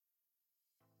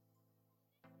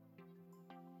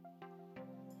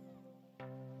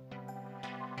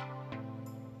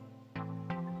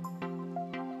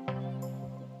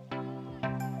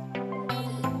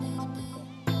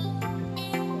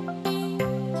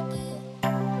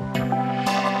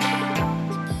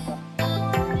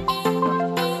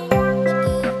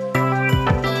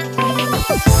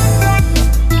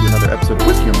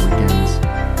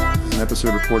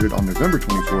episode recorded on November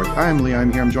 24th. I'm Lee.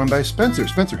 I'm here. I'm joined by Spencer.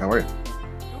 Spencer, how are you?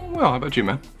 Well, how about you,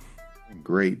 man?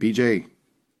 Great. BJ.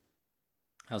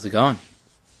 How's it going?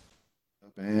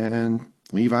 And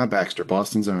Levi Baxter,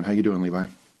 Boston's own. How you doing, Levi?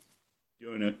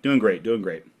 Doing great.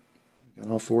 Got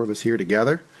all four of us here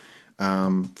together.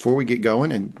 Before we get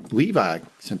going, and Levi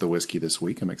sent the whiskey this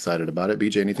week. I'm excited about it.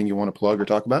 BJ, anything you want to plug or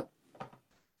talk about?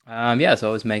 Yeah, so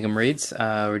always Mangum Reads.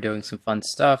 We're doing some fun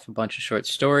stuff, a bunch of short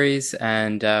stories,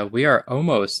 and we are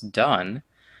almost done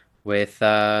with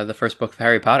the first book of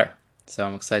Harry Potter. So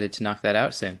I'm excited to knock that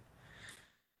out soon.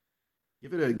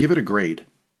 Give it a grade.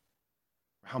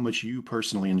 How much you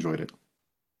personally enjoyed it?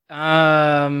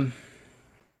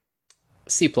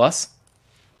 C plus.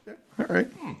 Yeah, all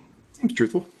right. Seems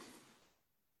truthful.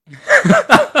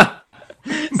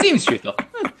 Seems truthful.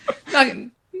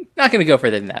 Not going to go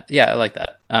further than that. Yeah, I like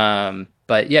that.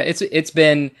 But yeah, it's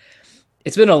been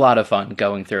a lot of fun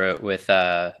going through it with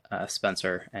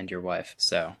Spencer and your wife.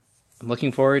 So I'm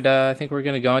looking forward. I think we're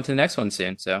going to go into the next one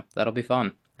soon. So that'll be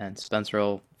fun. And Spencer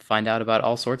will find out about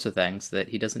all sorts of things that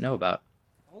he doesn't know about.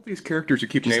 All these characters you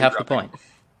keep Just naming. half the point.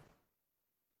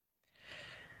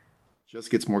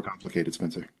 Just gets more complicated,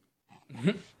 Spencer.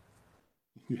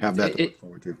 You have that to look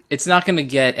forward to. It's not going to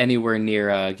get anywhere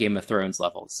near Game of Thrones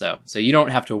level, so you don't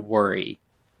have to worry.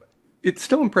 It's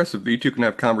still impressive that you two can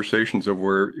have conversations of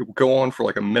where it will go on for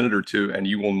like a minute or two, and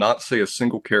you will not say a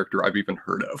single character I've even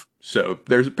heard of. So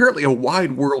there's apparently a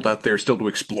wide world out there still to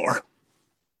explore.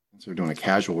 So we're doing a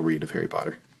casual read of Harry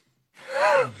Potter.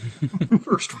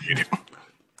 First read.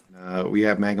 We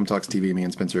have Mangum Talks TV. Me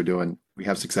and Spencer are doing. We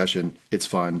have Succession. It's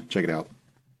fun. Check it out.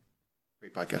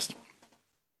 Great podcast.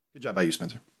 Good job by you,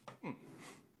 Spencer.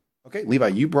 Okay, Levi,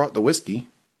 you brought the whiskey.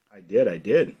 I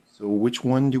did. So which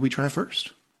one do we try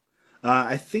first?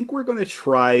 I think we're going to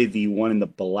try the one in the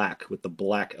black with the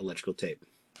black electrical tape.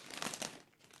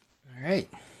 All right.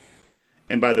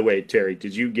 And by the way, Terry,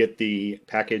 did you get the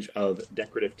package of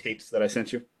decorative tapes that I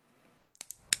sent you?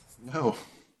 No.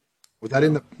 Was that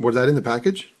in the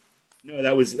package? No,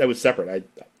 that was separate.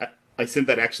 I sent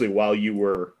that actually while you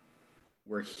were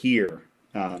here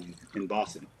in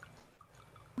Boston.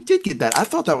 We did get that. I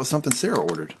thought that was something Sarah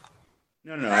ordered.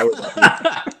 No. I was.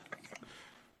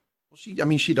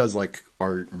 Well, she does like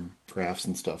art and crafts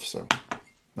and stuff, so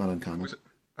not uncommon.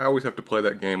 I always have to play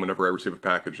that game whenever I receive a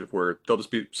package of where they'll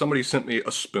just be, somebody sent me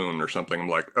a spoon or something. I'm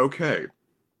like, okay,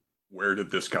 where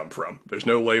did this come from? There's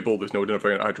no label. There's no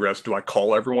identifying address. Do I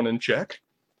call everyone and check?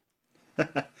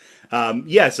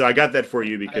 Yeah, so I got that for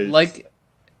you because Like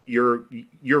your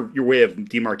way of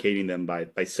demarcating them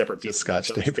by separate pieces Scotch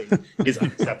of tape tape is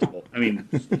unacceptable. I mean,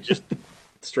 just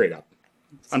straight up.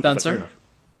 Spencer,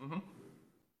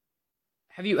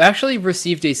 have you actually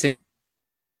received a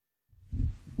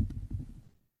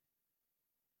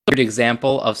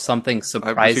example of something I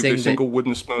surprising received a single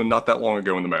wooden spoon not that long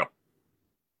ago in the mail.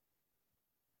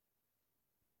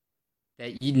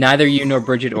 that neither you nor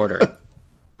Bridget ordered?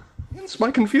 It's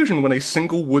my confusion when a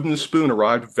single wooden spoon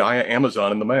arrived via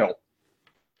Amazon in the mail.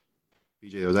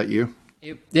 BJ, was that you?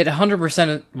 It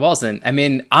 100% wasn't. I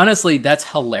mean, honestly, that's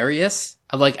hilarious.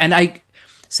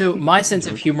 So my sense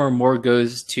of humor more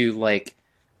goes to like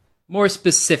more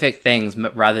specific things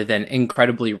rather than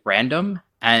incredibly random.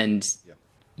 And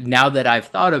now that I've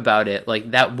thought about it,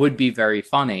 like that would be very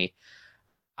funny.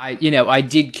 I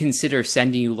did consider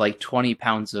sending you like 20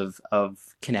 pounds of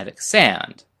kinetic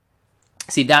sand.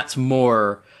 See, that's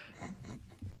more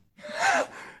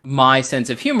my sense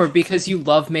of humor because you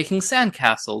love making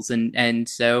sandcastles, and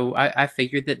so I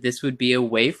figured that this would be a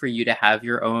way for you to have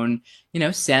your own,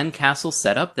 sandcastle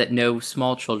setup that no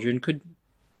small children could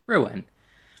ruin.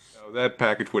 No, that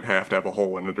package would have to have a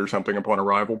hole in it or something upon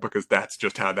arrival because that's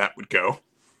just how that would go.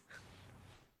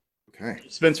 Okay.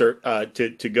 Spencer,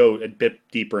 to go a bit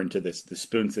deeper into the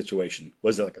spoon situation,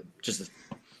 was it like just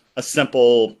a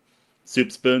simple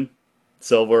soup spoon,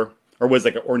 silver, or was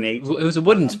it like an ornate? It was a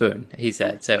wooden spoon, he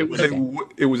said. So It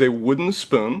was a wooden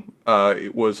spoon.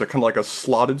 It was a kind of like a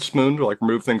slotted spoon to like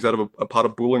remove things out of a pot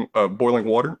of boiling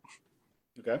water.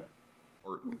 Okay.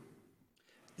 Or,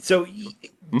 So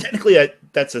technically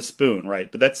that's a spoon,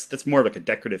 right? But that's more of like a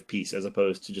decorative piece as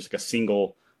opposed to just like a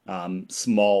single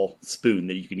small spoon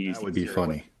that you can use. That would be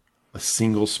funny. A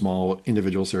single small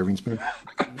individual serving spoon.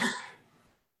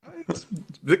 it's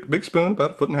big spoon,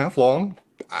 about a foot and a half long.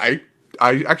 I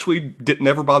actually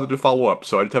never bothered to follow up,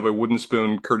 so I just have a wooden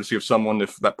spoon, courtesy of someone.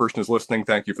 If that person is listening,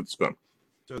 thank you for the spoon.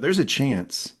 So there's a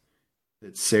chance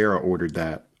that Sarah ordered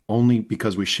that only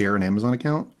because we share an Amazon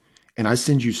account, and I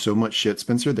send you so much shit,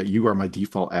 Spencer, that you are my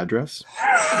default address.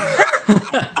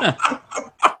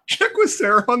 Check with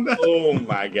Sarah on that. Oh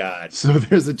my god. So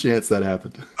there's a chance that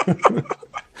happened.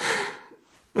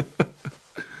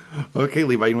 Okay,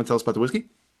 Levi, you want to tell us about the whiskey?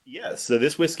 Yeah, so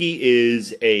this whiskey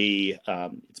is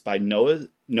it's by Noah's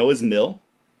Mill.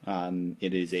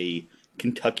 It is a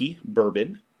Kentucky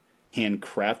bourbon,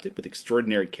 handcrafted with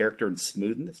extraordinary character and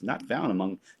smoothness, not found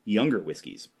among younger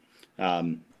whiskeys.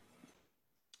 No,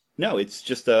 it's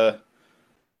just a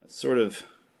sort of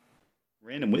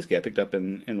random whiskey I picked up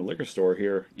in the liquor store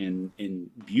here in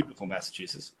beautiful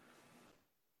Massachusetts.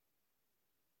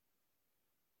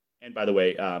 And by the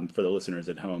way, for the listeners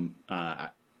at home,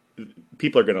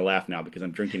 people are going to laugh now because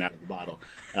I'm drinking out of the bottle.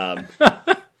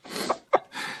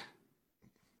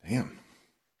 Damn.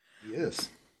 He is.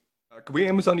 Could we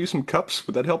Amazon you some cups?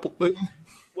 Would that help?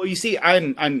 Well, you see,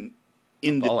 I'm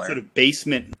in the Baller. sort of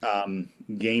basement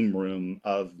game room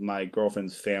of my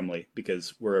girlfriend's family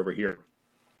because we're over here,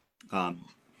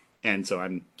 and so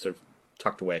I'm sort of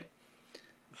tucked away.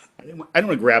 I don't want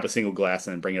to grab a single glass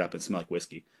and then bring it up and smell like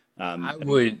whiskey. I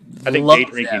would I think love day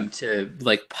drinking- them to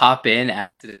like pop in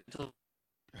accidentally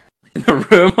in the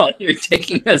room while you're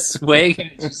taking a swig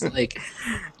and it's just like,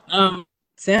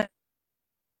 Sam,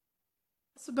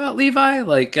 what's about Levi?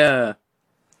 Like, I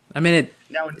mean,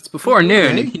 now, it's before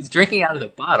noon Okay. and he's drinking out of the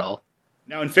bottle.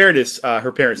 now, in fairness,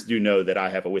 her parents do know that I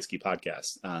have a whiskey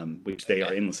podcast, which they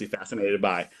are endlessly fascinated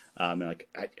by. And like,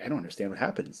 I don't understand what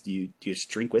happens. Do you just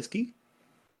drink whiskey?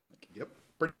 Yep.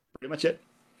 Pretty much it.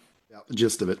 Yeah, the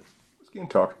gist of it. Whiskey and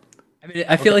talk. I mean,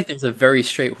 I feel like there's a very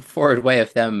straightforward way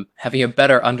of them having a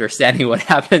better understanding what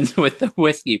happens with the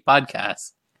whiskey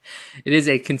podcast. It is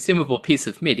a consumable piece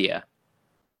of media.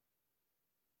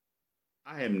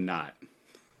 I am not.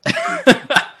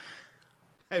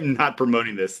 I'm not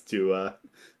promoting this to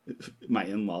my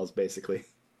in-laws, basically.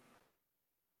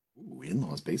 Ooh,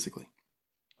 in-laws, basically.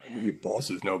 Your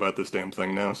bosses know about this damn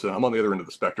thing now, so I'm on the other end of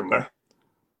the spectrum there.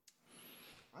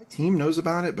 My team knows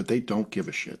about it, but they don't give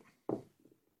a shit.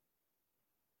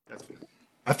 That's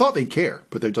I thought they'd care,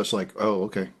 but they're just like, oh,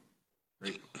 okay.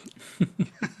 Great.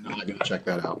 Not going to check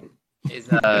that out. Is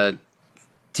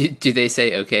do they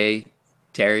say okay,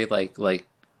 Terry? Like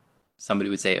somebody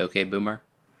would say okay, Boomer.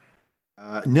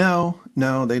 No,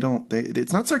 they don't.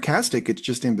 It's not sarcastic. It's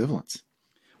just ambivalence.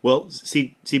 Well,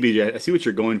 see, CBJ, I see what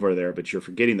you're going for there, but you're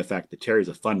forgetting the fact that Terry's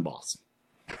a fun boss.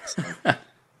 So, I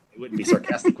wouldn't be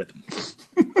sarcastic with him.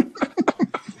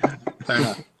 Fair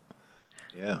enough.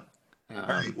 Yeah. All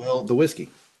right. Well, the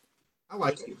whiskey. I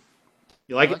like it.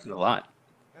 You I like like it? it a lot.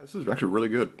 Yeah, this is actually really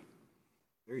good.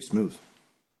 Very smooth.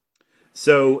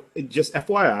 So, just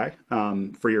FYI,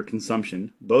 for your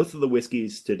consumption, both of the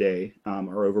whiskeys today are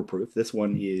overproof. This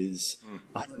one is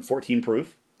 114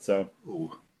 proof, so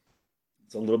Ooh.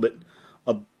 it's a little bit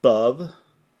above.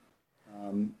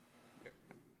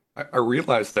 I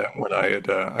realized that when I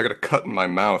got a cut in my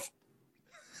mouth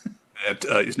that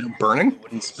is now burning.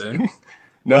 Wooden spoon.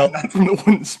 No, not from the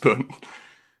wooden spoon.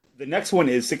 The next one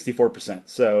is 64%.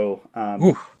 So,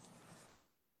 Ooh.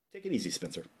 take it easy,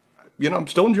 Spencer. You know, I'm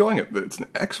still enjoying it. It's an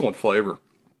excellent flavor.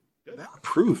 That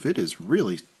proof, it is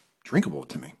really drinkable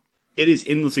to me. It is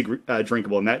endlessly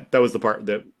drinkable, and that was the part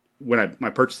that when I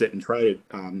purchased it and tried it,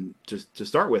 just to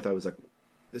start with, I was like,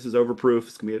 "This is overproof.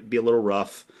 It's gonna be a little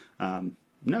rough."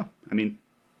 No, I mean,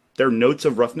 there are notes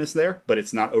of roughness there, but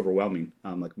it's not overwhelming,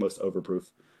 like most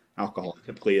overproof alcohol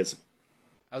typically is.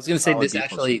 I was gonna say Solid this B+.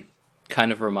 actually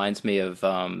kind of reminds me of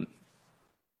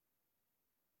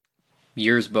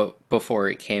years before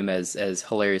it came as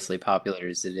hilariously popular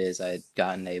as it is. I had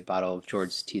gotten a bottle of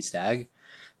George T. Stagg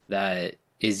that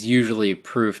is usually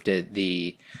proofed at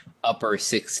the upper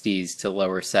 60s to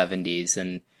lower 70s,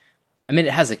 and I mean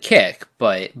it has a kick,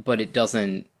 but it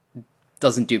doesn't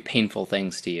do painful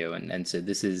things to you, and so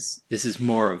this is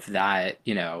more of that.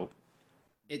 You know,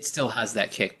 it still has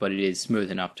that kick, but it is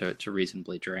smooth enough to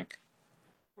reasonably drink.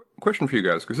 Question for you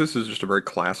guys, because this is just a very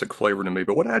classic flavor to me.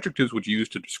 But what adjectives would you use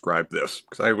to describe this?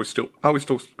 Because I always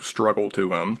still struggle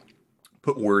to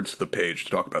put words to the page to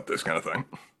talk about this kind of thing.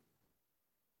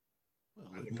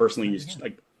 I personally use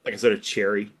like I said, a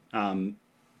cherry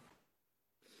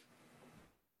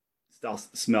style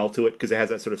smell to it because it has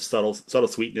that sort of subtle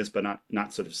sweetness, but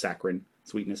not sort of saccharine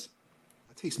sweetness.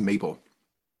 I taste maple.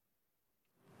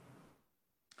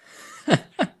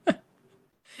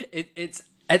 It's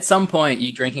at some point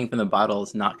you drinking from the bottle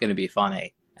is not going to be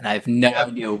funny, and I have no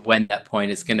idea when that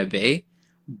point is going to be,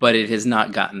 but it has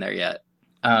not gotten there yet.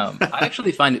 I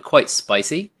actually find it quite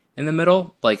spicy in the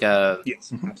middle, like a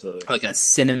Yes, absolutely. like a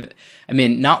cinnamon. I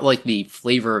mean, not like the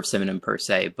flavor of cinnamon per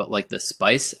se, but like the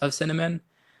spice of cinnamon.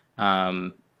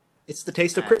 It's the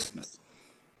taste of Christmas.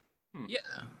 Yeah,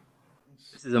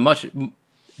 this is a much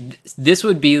this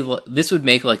would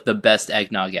make like the best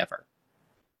eggnog ever.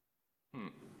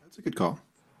 That's a good call.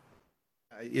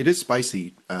 It is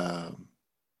spicy.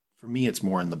 For me, it's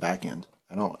more in the back end.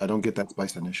 I don't get that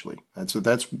spice initially.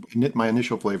 That's my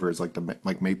initial flavor is like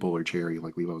like maple or cherry,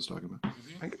 like Levo was talking about.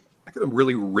 I get a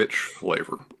really rich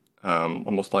flavor,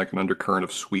 almost like an undercurrent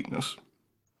of sweetness.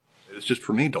 It's just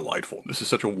for me delightful. This is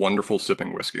such a wonderful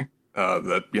sipping whiskey. What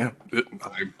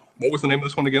was the name of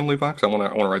this one again, Levi? 'Cause I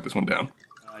want to write this one down.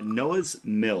 Noah's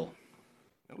Mill.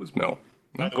 That was Mel.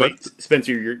 By the way,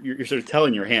 Spencer, you're sort of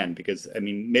telling your hand because I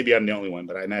mean maybe I'm the only one,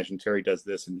 but I imagine Terry does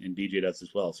this and BJ does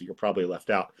as well. So you're probably left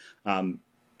out.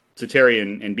 So Terry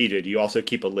and BJ, do you also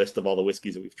keep a list of all the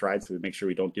whiskeys that we've tried so we make sure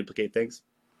we don't duplicate things?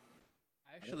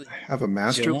 Actually, I have a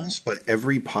master list, but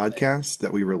every podcast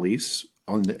that we release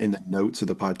in the notes of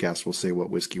the podcast will say what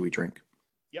whiskey we drink.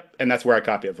 Yep, and that's where I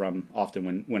copy it from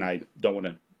often when I don't want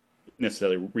to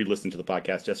necessarily re-listen to the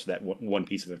podcast just for that one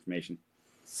piece of information.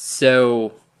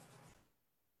 so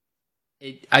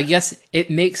I guess it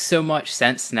makes so much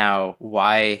sense now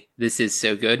why this is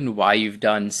so good and why you've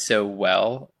done so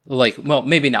well. Like, well,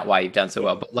 maybe not why you've done so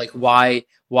well, but like why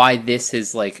this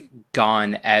has like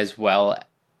gone as well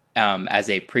as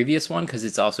a previous one because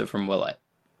it's also from Willet.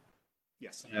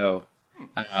 Yes. So,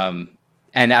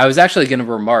 and I was actually going to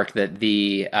remark that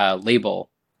the label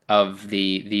of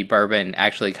the bourbon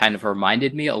actually kind of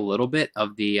reminded me a little bit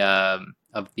of the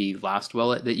last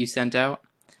Willet that you sent out.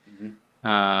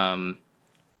 Mm-hmm.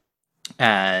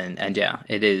 And yeah,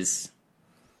 it is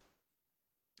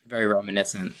very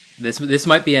reminiscent. This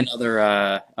might be another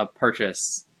a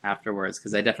purchase afterwards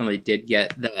because I definitely did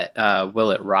get that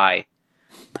Willet Rye.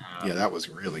 Yeah, that was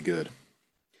really good.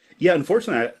 Yeah,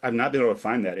 unfortunately, I've not been able to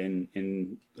find that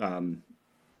in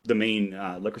the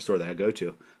main liquor store that I go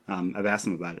to. I've asked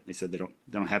them about it. They said they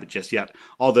don't have it just yet.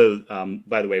 Although,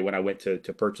 by the way, when I went to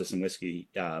purchase some whiskey,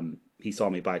 he saw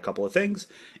me buy a couple of things,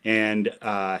 and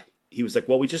he was like,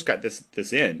 "Well, we just got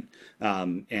this in,"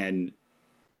 and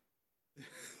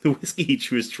the whiskey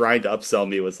he was trying to upsell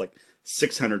me was like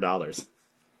 $600,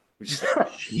 which is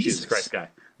like, Jesus Christ, guy,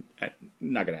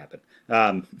 not gonna happen.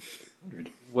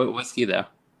 What whiskey though?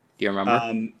 Do you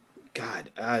remember?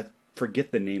 God,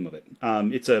 forget the name of it.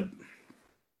 It's a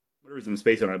whatever some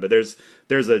space on it, but there's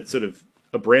a sort of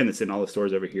a brand that's in all the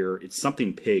stores over here. It's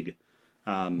something Pig,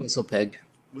 Whistle Pig.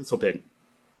 Whistle Pig,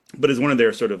 but it's one of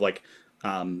their sort of like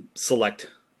select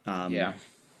Yeah.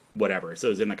 whatever. So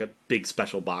it's in like a big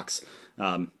special box,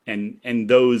 and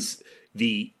those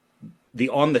the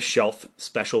on the shelf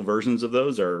special versions of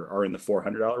those are in the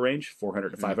 $400 range,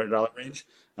 $400 to $500 range.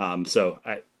 So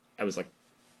I was like,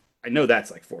 I know that's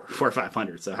like four or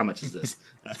 500. So how much is this?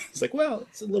 It's like, well,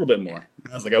 it's a little bit more.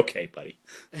 I was like, okay, buddy.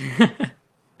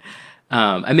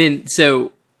 I mean,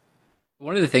 so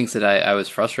one of the things that I was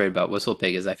frustrated about Whistle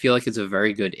Pig is I feel like it's a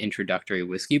very good introductory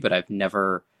whiskey, but I've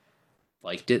never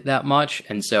liked it that much,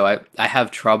 and so I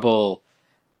have trouble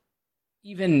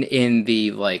even in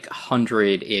the like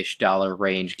 $100-ish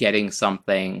range getting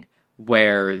something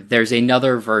where there's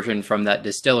another version from that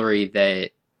distillery that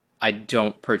I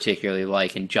don't particularly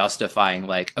like and justifying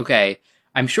like, okay,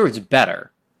 I'm sure it's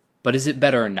better, but is it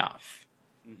better enough?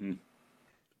 Mm-hmm.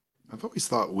 I've always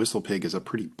thought Whistle Pig is a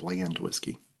pretty bland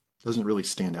whiskey. Doesn't really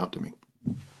stand out to me.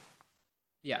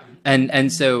 Yeah,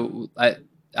 and so I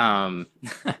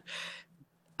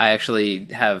I actually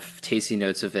have tasting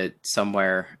notes of it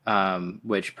somewhere,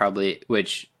 which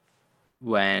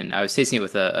when I was tasting it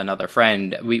with another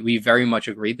friend, we very much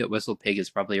agreed that Whistle Pig is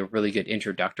probably a really good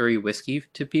introductory whiskey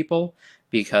to people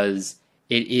because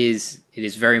it is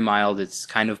very mild, it's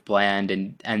kind of bland,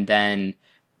 and then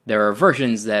there are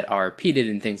versions that are peated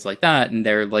and things like that, and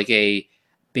they're like a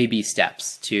baby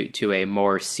steps to a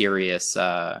more serious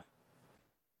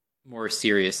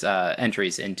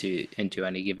entries into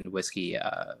any given whiskey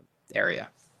area.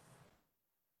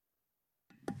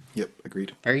 Yep,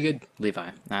 agreed. Very good, Levi.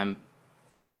 I'm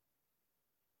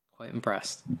quite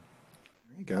impressed. All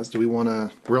right, guys, do we want to?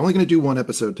 We're only going to do one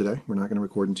episode today. We're not going to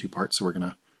record in two parts, so we're going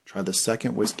to try the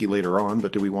second whiskey later on.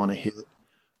 But do we want to hit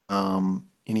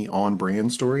any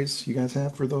on-brand stories you guys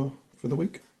have for the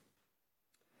week?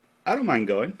 I don't mind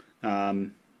going. Where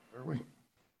are we?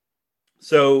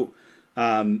 So,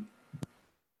 I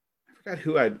forgot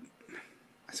who I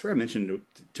swear I mentioned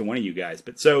to one of you guys,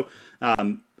 but so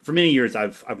for many years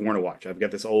I've worn a watch. I've got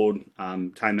this old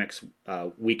Timex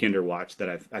Weekender watch that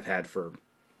I've had for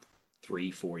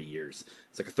 3-4 years.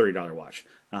 It's like a $30 watch.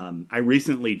 I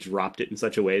recently dropped it in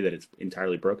such a way that it's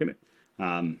entirely broken it,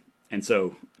 and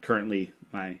so currently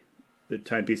the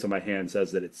timepiece on my hand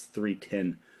says that it's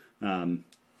 3:10,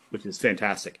 which is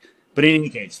fantastic. But in any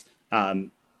case, my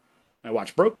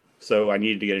watch broke. so I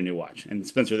needed to get a new watch. And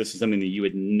Spencer, this is something that you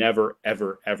would never,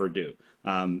 ever, ever do.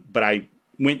 But I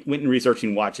went in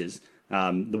researching watches.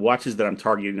 The watches that I'm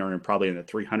targeting are probably in the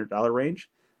 $300 range,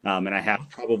 and I have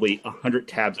probably 100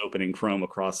 tabs open in Chrome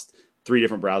across 3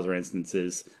 different browser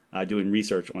instances, doing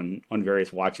research on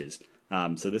various watches.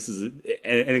 So this is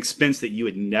an expense that you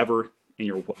would never in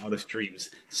your wildest dreams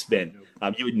spend.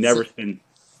 You would never spend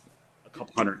a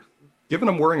couple hundred. Given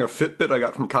I'm wearing a Fitbit I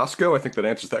got from Costco, I think that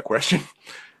answers that question.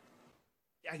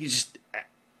 Yeah,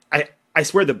 I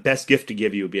swear the best gift to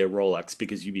give you would be a Rolex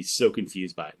because you'd be so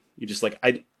confused by it. You're just like,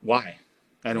 why?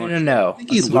 I don't No. I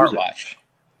think A he'd lose it. smartwatch,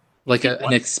 like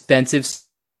an expensive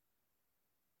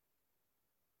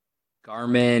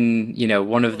Garmin,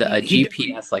 one of the a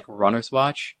GPS like runner's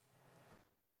watch.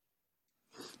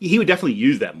 He would definitely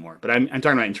use that more, but I'm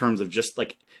talking about in terms of just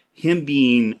like him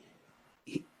being.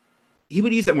 He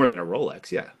would use that more than a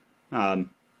Rolex, yeah. I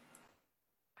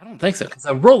don't think so because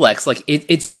a Rolex, like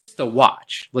it's the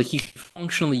watch, like you can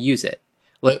functionally use it,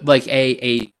 like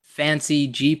a fancy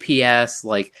GPS,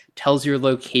 like tells your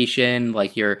location,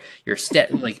 like your step,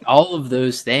 like all of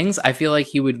those things. I feel like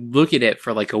he would look at it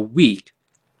for like a week,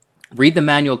 read the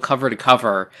manual cover to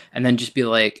cover, and then just be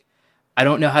like, I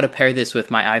don't know how to pair this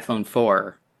with my iPhone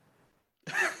 4.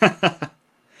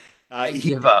 I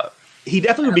give up. He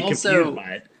definitely would be Also, confused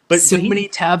by it. But so many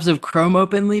tabs of Chrome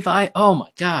open, Levi. Oh my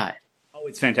god. Oh,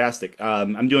 it's fantastic.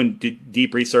 I'm doing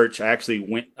deep research. I actually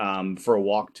went for a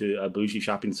walk to a bougie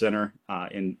shopping center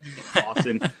in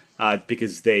Boston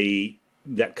because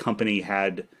that company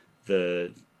had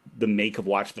the make of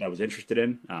watch that I was interested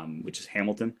in, which is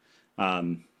Hamilton.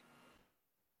 And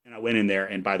I went in there,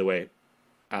 and by the way,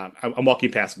 I'm walking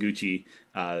past Gucci,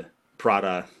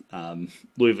 Prada,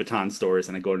 Louis Vuitton stores,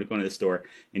 and I go into the store,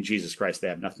 and Jesus Christ, they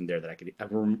have nothing there that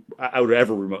I would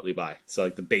ever remotely buy. So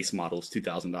like the base model is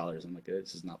 $2,000. I'm like,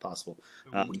 this is not possible.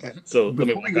 So let me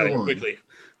Before we walk out go on, quickly.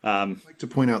 I'd like to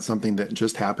point out something that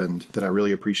just happened that I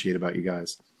really appreciate about you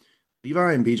guys.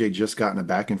 Levi and BJ just got in a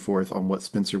back and forth on what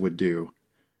Spencer would do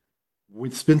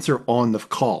with Spencer on the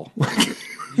call.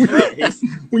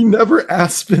 We never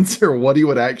asked Spencer what he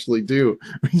would actually do.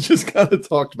 We just kind of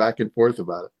talked back and forth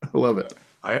about it. I love it.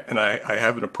 I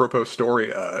have an apropos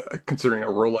story, considering a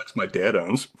Rolex my dad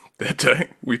owns that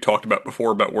we talked about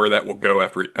before about where that will go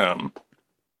after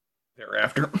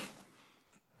thereafter.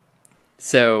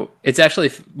 So it's actually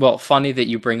funny that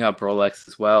you bring up Rolex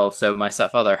as well. So my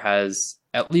stepfather has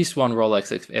at least one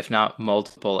Rolex, if not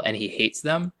multiple, and he hates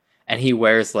them. And he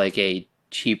wears like a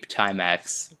cheap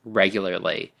Timex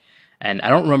regularly. And I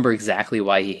don't remember exactly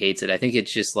why he hates it. I think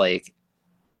it's just like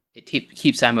it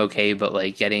keeps time okay, but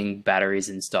like getting batteries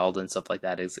installed and stuff like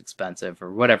that is expensive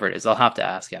or whatever it is. I'll have to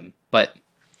ask him. But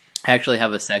I actually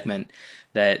have a segment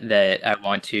that I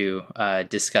want to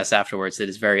discuss afterwards that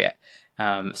is very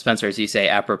Spencer, as you say,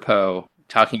 apropos,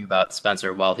 talking about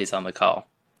Spencer while he's on the call.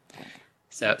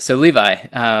 So Levi,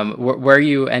 where are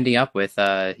you ending up with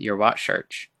your watch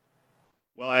search?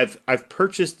 Well, I've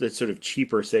purchased the sort of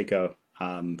cheaper Seiko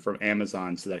from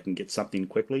Amazon so that I can get something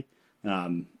quickly,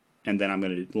 and then I'm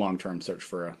going to long-term search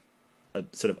for a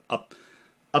sort of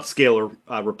upscale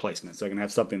replacement, so I can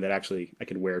have something that actually I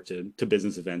can wear to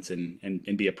business events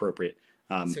and be appropriate.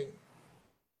 So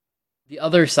the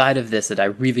other side of this that I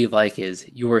really like is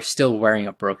you are still wearing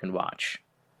a broken watch.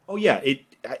 Oh yeah,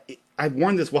 I've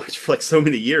worn this watch for like so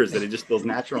many years that it just feels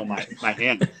natural in my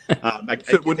hand.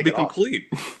 It wouldn't be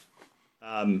complete.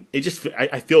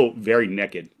 I feel very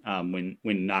naked when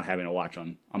not having a watch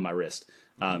on my wrist.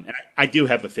 And I do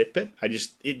have a Fitbit.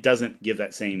 It doesn't give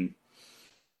that same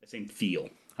feel.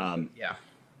 Yeah.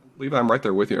 Levi, I'm right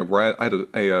there with you. I had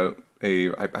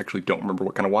I actually don't remember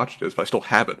what kind of watch it is, but I still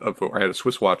have it. I had a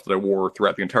Swiss watch that I wore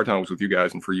throughout the entire time I was with you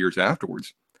guys and for years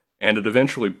afterwards. And it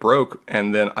eventually broke,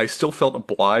 and then I still felt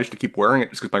obliged to keep wearing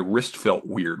it just because my wrist felt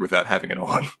weird without having it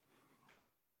on.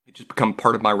 It just become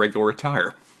part of my regular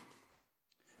attire.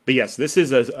 But yes, this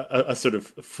is a sort of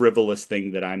frivolous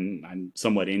thing that I'm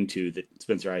somewhat into. That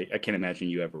Spencer, I can't imagine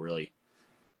you ever really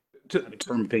have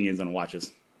firm opinions on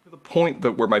watches. To the point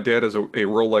that where my dad has a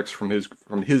Rolex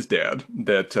from his dad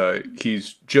that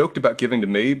he's joked about giving to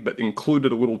me, but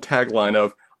included a little tagline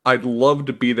of "I'd love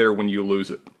to be there when you lose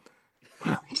it."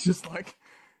 It's just like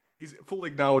he's fully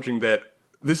acknowledging that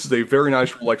this is a very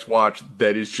nice Rolex watch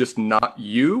that is just not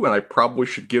you, and I probably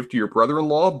should give to your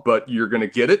brother-in-law, but you're going to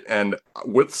get it, and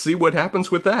let's see what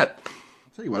happens with that.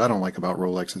 I'll tell you what I don't like about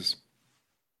Rolexes. It's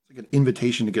like an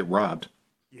invitation to get robbed.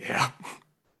 Yeah.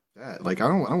 Like I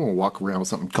don't want to walk around with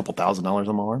something a couple $1,000s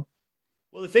on my arm.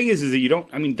 Well, the thing is that you don't.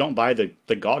 I mean, don't buy the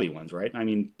gaudy ones, right? I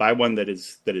mean, buy one that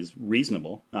is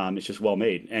reasonable. It's just well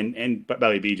made. And but by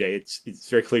the way, BJ, it's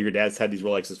very clear your dad's had these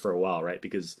Rolexes for a while, right?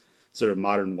 Because sort of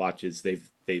modern watches, they've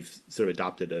sort of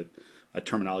adopted a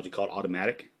terminology called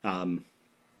automatic. Oh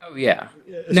yeah. Sort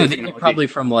No, of they're technology. probably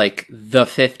from like the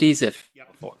 50s, if Yeah.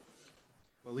 before.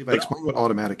 Well, Levi, explain what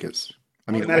automatic is.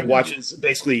 I mean, Automatic watches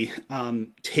basically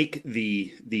take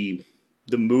the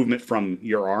movement from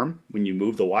your arm when you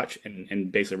move the watch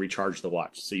and basically recharge the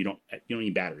watch, so you don't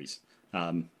need batteries,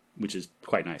 which is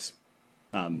quite nice.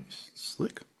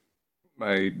 slick.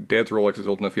 My dad's Rolex is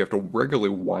old enough you have to regularly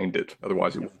wind it,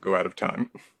 otherwise it will go out of time.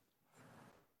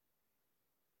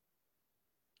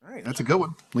 All right, that's a good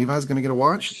one. Levi's going to get a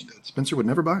watch that Spencer would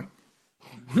never buy.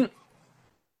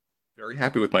 Very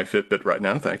happy with my Fitbit right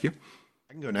now, thank you.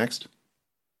 I can go next.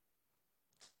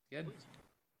 Good.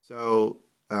 So,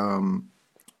 I'm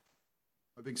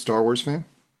a big Star Wars fan,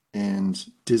 and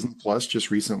Disney Plus just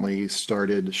recently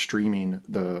started streaming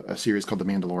a series called The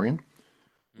Mandalorian,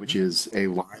 which is a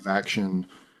live action,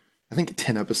 I think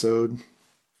 10 episode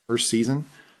first season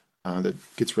that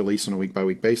gets released on a week by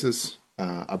week basis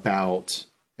about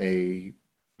a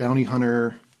bounty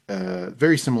hunter,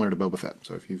 very similar to Boba Fett.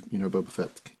 So if you know Boba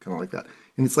Fett, kind of like that,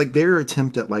 and it's like their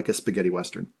attempt at like a spaghetti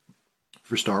western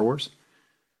for Star Wars.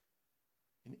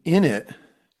 In it,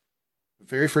 the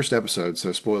very first episode,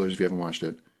 so spoilers if you haven't watched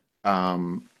it,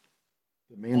 the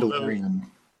Mandalorian.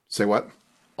 Say what?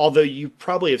 Although you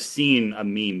probably have seen a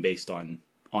meme based on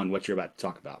what you're about to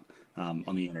talk about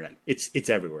on the internet. It's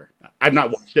everywhere. I've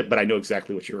not watched it, but I know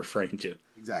exactly what you're referring to.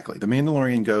 Exactly. The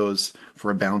Mandalorian goes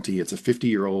for a bounty. It's a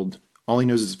 50-year-old. All he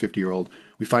knows is a 50-year-old.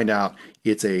 We find out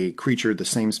it's a creature the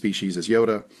same species as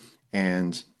Yoda,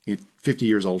 and 50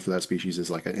 years old for that species is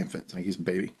like an infant. Like he's a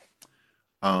baby.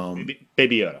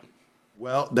 Baby Yoda.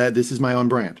 Well, this is my own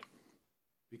brand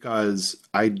because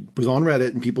I was on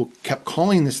Reddit and people kept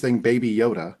calling this thing Baby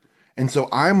Yoda. And so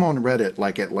I'm on Reddit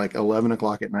like at like 11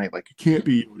 o'clock at night, like it can't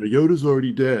be Yoda. Yoda's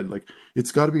already dead. Like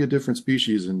it's got to be a different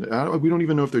species. And we don't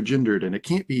even know if they're gendered. And it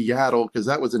can't be Yaddle because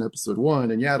that was in episode 1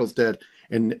 and Yaddle's dead.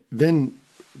 And then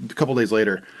a couple days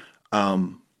later,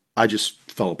 I just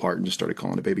fell apart and just started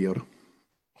calling it Baby Yoda.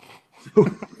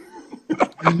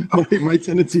 My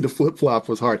tendency to flip flop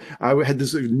was hard. I had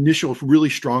this initial really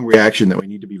strong reaction that we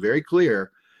need to be very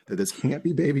clear that this can't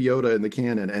be Baby Yoda in the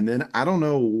canon. And then I don't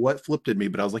know what flipped at me,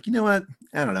 but I was like, you know what?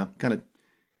 I don't know, kind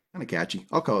of catchy.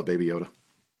 I'll call it Baby Yoda.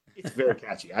 It's very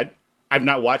catchy. I've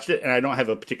not watched it, and I don't have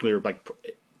a particular like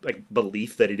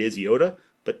belief that it is Yoda,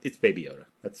 but it's Baby Yoda.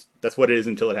 That's what it is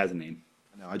until it has a name.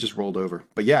 No, I just rolled over.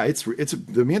 But yeah, it's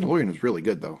The Mandalorian is really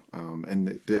good though.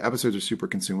 And the episodes are super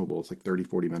consumable. It's like 30,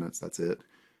 40 minutes. That's it.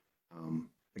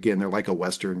 Again, they're like a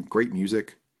Western, great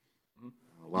music,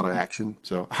 a lot of action.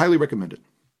 So highly recommend it.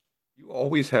 You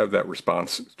always have that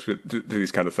response to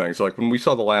these kind of things. Like when we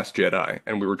saw The Last Jedi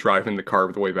and we were driving the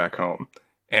car the way back home,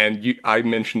 and I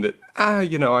mentioned that, I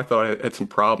thought I had some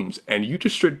problems, and you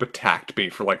just straight up attacked me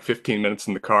for like 15 minutes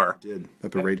in the car. I did. I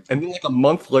berated. And then like a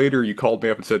month later, you called me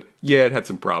up and said, yeah, it had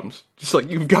some problems. Just like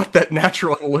you've got that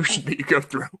natural evolution that you go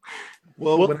through.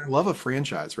 Well, when I love a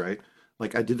franchise, right?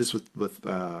 Like I did this with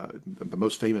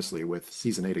most famously with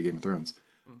season 8 of Game of Thrones.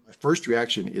 My first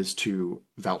reaction is to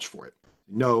vouch for it.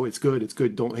 No, it's good. It's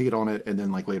good. Don't hate on it. And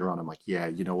then like later on, I'm like, yeah,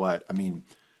 you know what? I mean,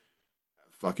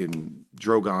 fucking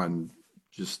Drogon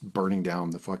just burning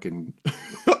down the fucking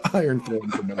Iron Throne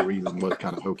for no reason was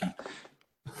kind of hokey.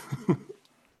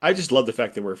 I just love the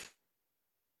fact that we're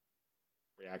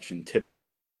reaction typical,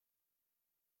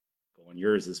 and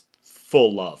yours is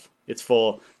full love. It's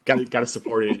full. Got to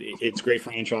support it. It's great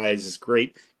franchise. It's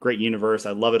great universe.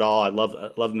 I love it all. I love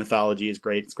the mythology. It's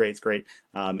great. It's great.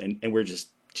 And we're just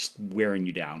wearing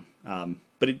you down.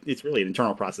 But it's really an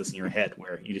internal process in your head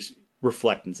where you just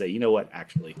reflect and say, you know what,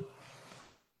 actually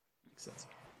makes sense.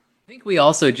 I think we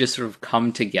also just sort of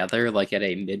come together like at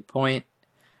a midpoint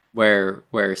where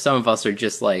some of us are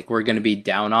just like, we're going to be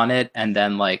down on it. And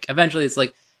then like, eventually it's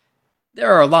like,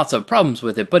 there are lots of problems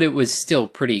with it, but it was still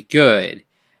pretty good.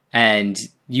 And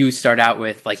you start out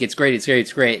with like, it's great.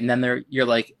 And then you're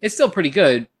like, it's still pretty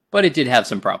good, but it did have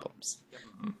some problems.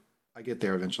 I get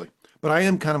there eventually. But I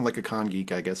am kind of like a con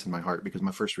geek, I guess, in my heart, because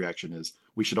my first reaction is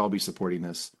we should all be supporting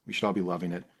this. We should all be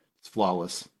loving it. It's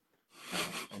flawless.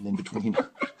 And then between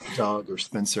Doug or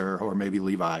Spencer or maybe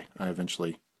Levi, I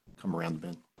eventually come around the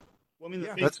bend. Well, I mean,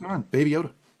 That's fine. Baby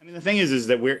Yoda. I mean, the thing is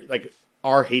that we're like,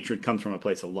 our hatred comes from a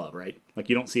place of love, right? Like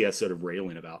you don't see us sort of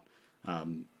railing about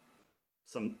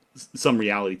some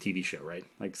reality TV show, right?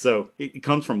 Like, so it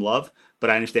comes from love, but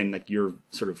I understand like your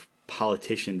sort of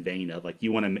politician vein of like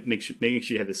you want to making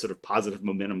sure you have this sort of positive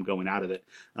momentum going out of it,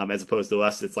 as opposed to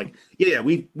us. It's like, yeah,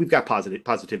 we've got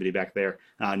positivity back there.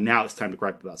 Now it's time to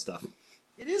gripe about stuff.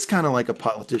 It is kind of like a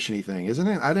politician-y thing, isn't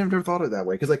it? I never thought of it that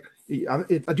way. Because like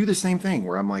I do the same thing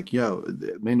where I'm like, yo,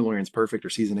 the Mandalorian's perfect or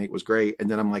season 8 was great.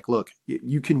 And then I'm like, look,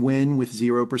 you can win with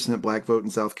 0% black vote in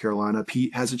South Carolina.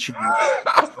 Pete has a chance.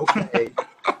 Okay.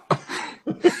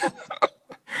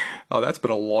 Oh, that's been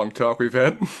a long talk we've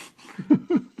had.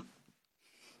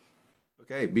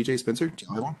 Okay, BJ Spencer, do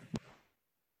you have one?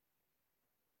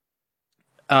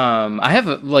 I have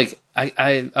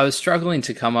I was struggling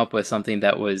to come up with something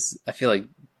that was, I feel like,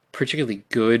 particularly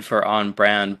good for on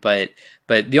brand, but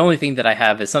the only thing that I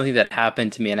have is something that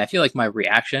happened to me, and I feel like my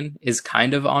reaction is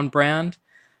kind of on brand.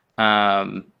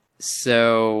 Um,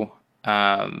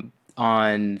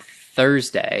 on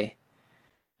Thursday,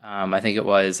 I think it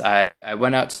was, I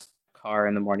went out to the car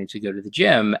in the morning to go to the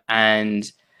gym, and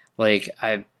like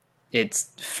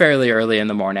it's fairly early in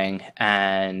the morning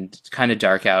and kind of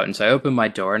dark out. And so I open my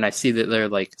door and I see that there are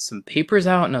like some papers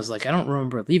out, and I was like, I don't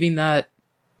remember leaving that.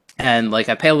 And like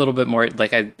I pay a little bit more,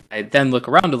 like I then look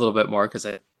around a little bit more because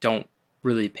I don't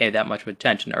really pay that much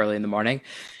attention early in the morning.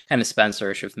 Kind of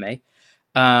Spencer-ish with me.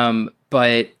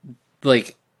 But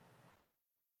like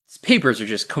papers are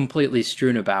just completely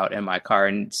strewn about in my car.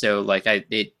 And so like I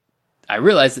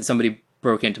realized that somebody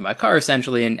broke into my car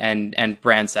essentially and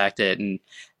ransacked it,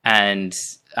 and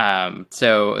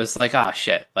so it was like, oh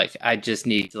shit, like I just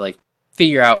need to like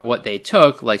figure out what they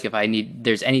took, like if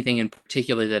there's anything in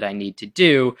particular that I need to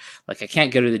do, like I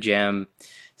can't go to the gym.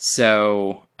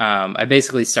 So I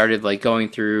basically started like going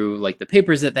through like the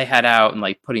papers that they had out and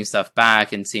like putting stuff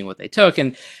back and seeing what they took.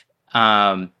 And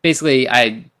basically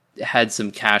I had some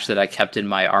cash that I kept in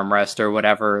my armrest or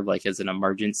whatever, like as an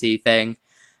emergency thing.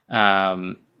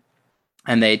 And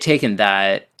they had taken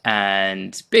that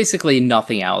and basically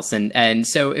nothing else. And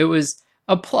so it was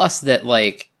a plus that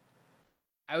like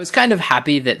I was kind of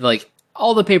happy that like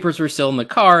all the papers were still in the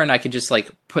car and I could just like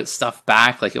put stuff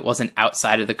back. Like it wasn't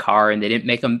outside of the car and they didn't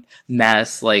make a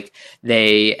mess. Like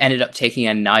they ended up taking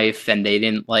a knife and they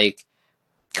didn't like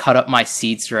cut up my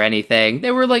seats or anything.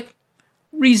 They were like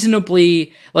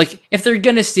reasonably, like if they're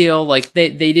gonna steal, like they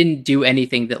didn't do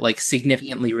anything that like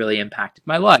significantly really impacted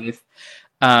my life.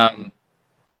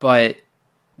 But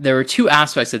there were two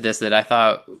aspects of this that I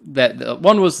thought that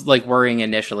one was like worrying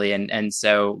initially. And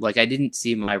so like I didn't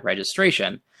see my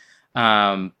registration.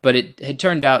 But it had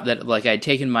turned out that like I'd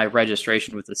taken my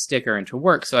registration with a sticker into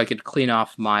work so I could clean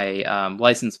off my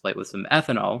license plate with some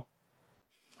ethanol.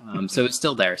 So it's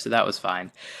still there. So that was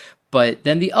fine. But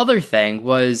then the other thing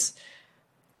was,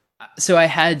 so I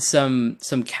had some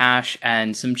cash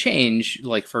and some change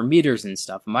like for meters and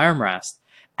stuff in my armrest,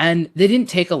 and they didn't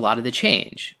take a lot of the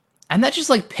change. And that just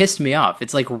like pissed me off.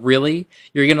 It's like, really?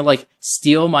 You're going to like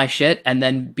steal my shit and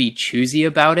then be choosy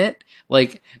about it?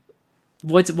 Like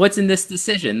what's in this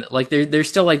decision? Like there's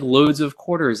still like loads of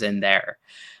quarters in there.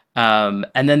 And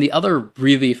then the other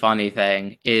really funny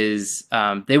thing is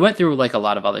they went through like a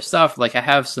lot of other stuff. Like I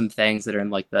have some things that are in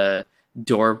like the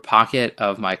door pocket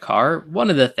of my car. One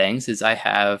of the things is I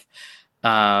have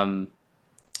some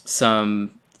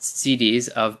CDs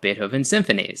of Beethoven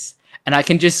symphonies. And I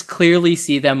can just clearly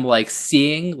see them like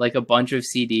seeing like a bunch of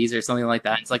CDs or something like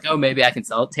that. It's like, oh, maybe I can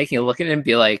sell it. Taking a look at it and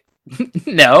be like,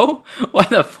 no, why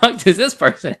the fuck does this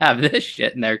person have this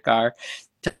shit in their car?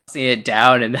 Tossing it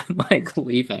down and then like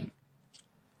leaving.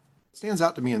 What stands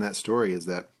out to me in that story is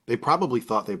that they probably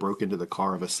thought they broke into the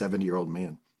car of a 70-year-old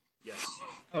man. Yes.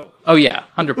 Oh yeah,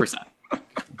 100%.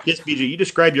 Yes, BJ, you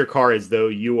describe your car as though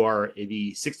you are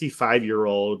the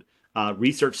 65-year-old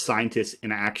research scientist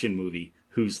in an action movie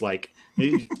who's like,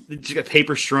 just got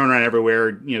paper strewn around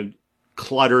everywhere, you know,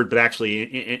 cluttered, but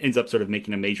actually ends up sort of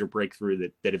making a major breakthrough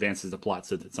that advances the plot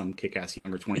so that some kick-ass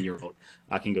younger 20-year-old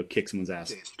can go kick someone's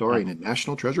ass. Starring in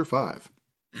National Treasure 5.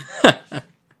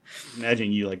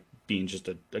 Imagine you like being just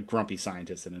a grumpy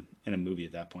scientist in a movie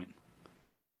at that point.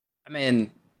 I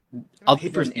mean, I'll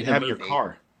papers you have in your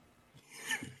car.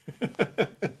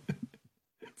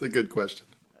 It's a good question.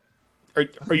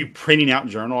 Are you printing out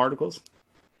journal articles?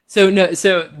 So no,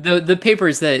 so the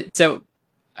papers that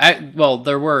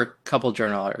there were a couple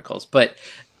journal articles, but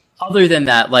other than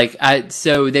that, like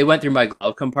so they went through my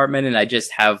glove compartment and I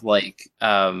just have like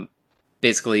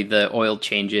basically the oil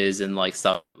changes and like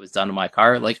stuff that was done in my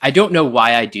car. Like I don't know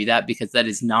why I do that because that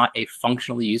is not a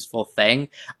functionally useful thing.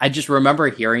 I just remember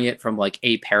hearing it from like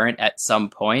a parent at some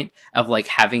point of like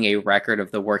having a record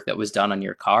of the work that was done on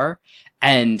your car,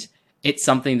 and it's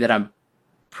something that I'm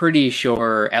pretty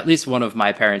sure at least one of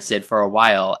my parents did for a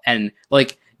while. And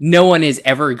like no one is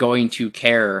ever going to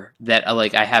care that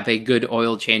like I have a good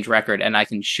oil change record and I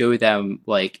can show them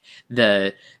like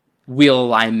the wheel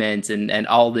alignment and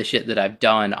all the shit that I've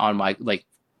done on my like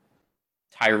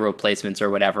tire replacements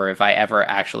or whatever if I ever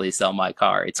actually sell my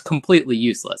car. It's completely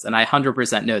useless, and I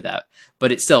 100% know that,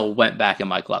 but it still went back in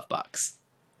my glove box.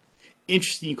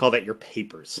 Interesting you call that your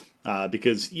papers,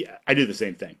 because yeah, I do the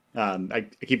same thing. I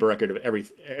keep a record of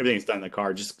everything that's done in the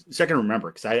car, just so I can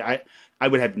remember, because I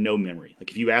would have no memory.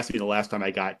 Like if you asked me the last time I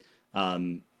got,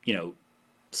 you know,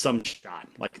 some shot,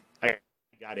 like I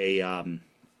got a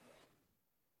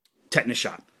tetanus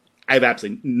shot, I have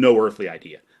absolutely no earthly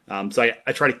idea. So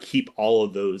I try to keep all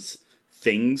of those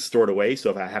things stored away, so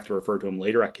if I have to refer to them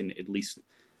later, I can at least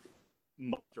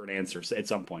muster an answer at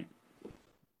some point.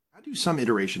 I do some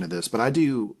iteration of this, but I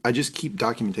just keep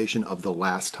documentation of the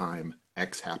last time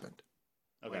X happened.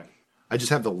 Okay. I just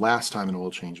have the last time an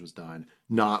oil change was done,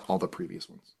 not all the previous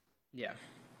ones. Yeah,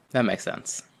 that makes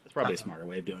sense. That's probably a smarter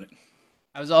way of doing it.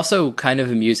 I was also kind of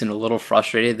amused and a little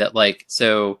frustrated that like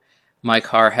so my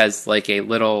car has like a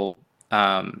little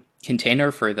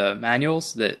container for the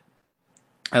manuals that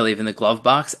I leave in the glove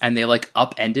box, and they like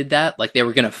upended that, like they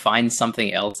were gonna find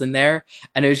something else in there,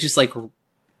 and it was just like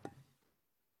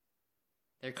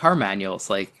they're car manuals,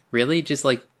 like really, just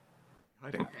like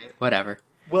Hiding. whatever.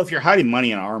 Well, if you're hiding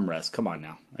money in an armrest, come on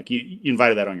now. Like you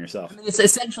invited that on yourself. I mean, it's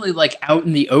essentially like out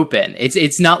in the open.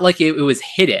 It's not like it was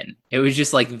hidden. It was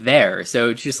just like there. So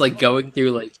it's just like going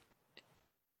through like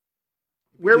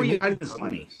Where were you hiding this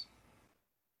money?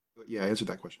 Yeah, answer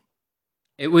that question.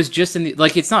 it was just in the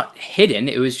like it's not hidden.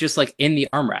 It was just like in the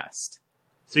armrest.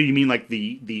 So you mean like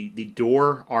the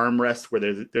door armrest where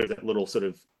there's that little sort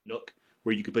of nook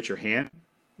where you could put your hand?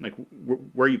 Like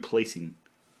where are you placing?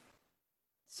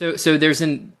 So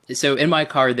in my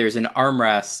car there's an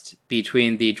armrest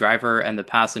between the driver and the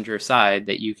passenger side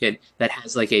that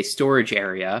has like a storage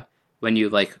area when you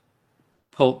like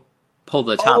pull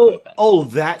the top open. Oh,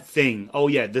 that thing. Oh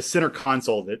yeah, the center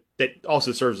console that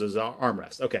also serves as an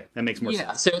armrest. Okay, that makes more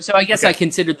sense. So I guess Okay. I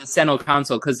consider the center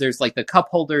console because there's like the cup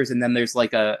holders and then there's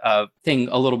like a thing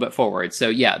a little bit forward. So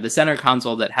yeah, the center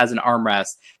console that has an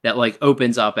armrest that like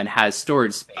opens up and has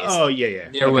storage space. Oh yeah.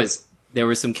 There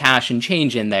was some cash and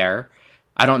change in there.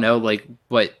 I don't know like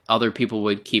what other people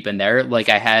would keep in there. Like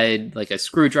I had like a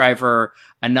screwdriver,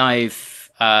 a knife,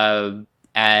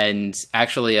 and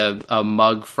actually a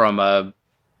mug from a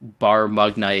bar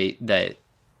mug night that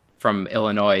from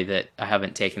Illinois that I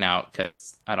haven't taken out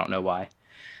because I don't know why.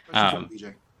 Question for you,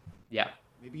 DJ. Yeah.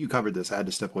 Maybe you covered this. I had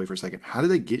to step away for a second. How did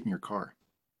they get in your car?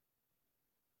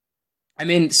 I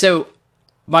mean, so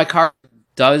my car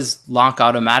does lock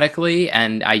automatically,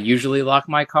 and I usually lock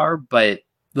my car, but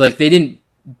like they didn't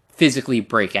physically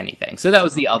break anything. So that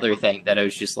was the other thing that I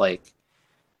was just like,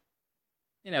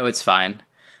 it's fine.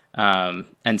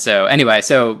 And so anyway,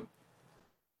 so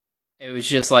it was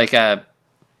just like it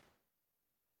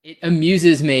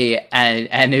amuses me,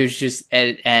 and it was just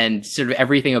and sort of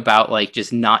everything about like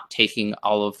just not taking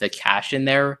all of the cash in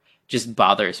there just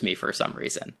bothers me for some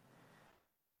reason.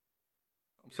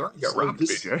 I'm sorry you got So robbed,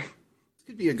 this- BJ. This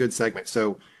could be a good segment.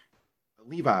 So,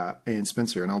 Levi and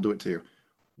Spencer, and I'll do it too.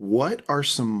 What are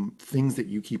some things that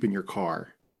you keep in your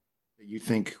car that you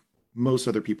think most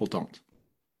other people don't?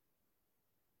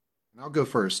 And I'll go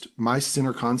first. My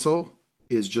center console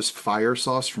is just fire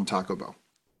sauce from Taco Bell.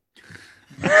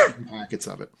 Packets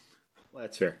of it. Well,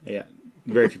 that's fair. Yeah,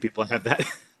 very few people have that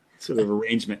sort of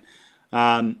arrangement.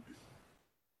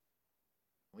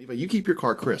 Levi, you keep your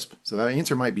car crisp, so that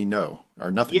answer might be no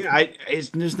or nothing. Yeah,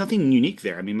 there's nothing unique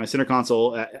there. I mean, my center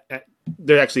console,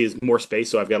 there actually is more space,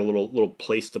 so I've got a little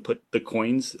place to put the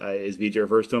coins, as VJ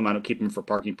refers to them. I don't keep them for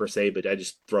parking per se, but I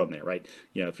just throw them there, right?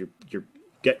 If you're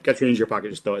got change in your pocket,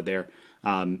 just throw it there.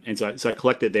 And so I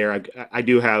collect it there. I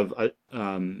do have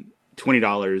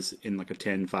 $20 in like a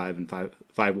 10, 5, and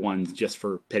 5 ones just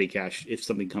for petty cash if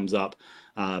something comes up.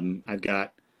 I've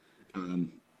got a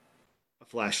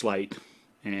flashlight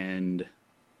and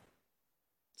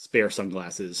spare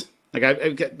sunglasses. Like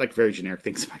I've got like very generic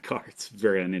things in my car. It's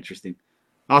very uninteresting.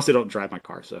 I also don't drive my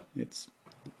car, so it's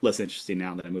less interesting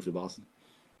now that I moved to Boston.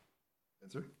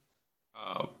 Answer?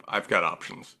 I've got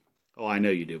options. Oh, I know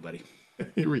you do, buddy.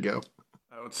 Here we go.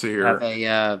 Let's see I have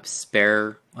here. a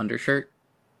spare undershirt.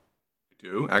 I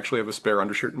do actually have a spare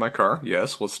undershirt in my car.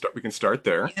 Yes, we can start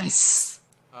there. Yes.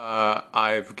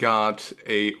 I've got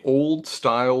a old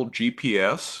style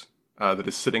GPS that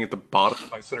is sitting at the bottom of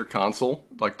my center console,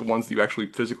 like the ones that you actually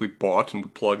physically bought and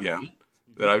would plug in,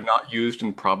 that I've not used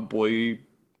in probably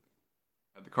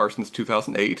had the car since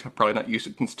 2008. I've probably not used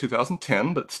it since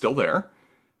 2010, but it's still there.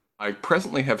 I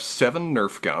presently have 7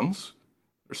 Nerf guns.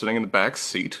 They're sitting in the back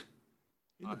seat.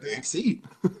 In the back seat.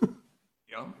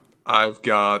 Yeah. I've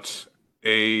got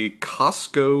a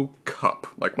Costco cup.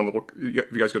 Like one little,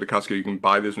 if you guys go to Costco, you can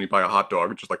buy this when you buy a hot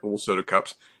dog, just like little soda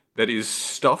cups. That is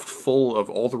stuffed full of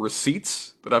all the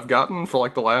receipts that I've gotten for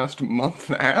like the last month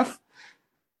and a half.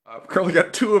 I've currently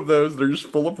got 2 of those that are just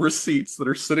full of receipts that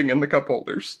are sitting in the cup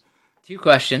holders. 2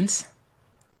 questions.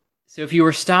 So if you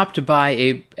were stopped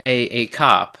by a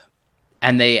cop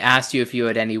and they asked you if you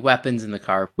had any weapons in the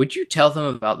car, would you tell them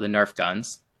about the Nerf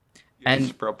guns? Yes,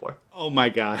 And- probably. Oh my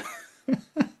god.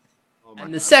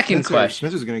 And the second question,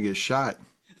 Spencer's going to get shot.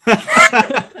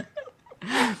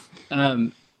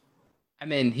 I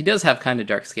mean, he does have kind of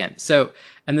dark skin. So,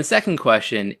 and the second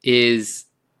question is,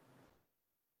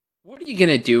 what are you going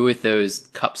to do with those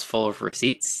cups full of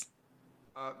receipts?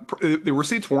 The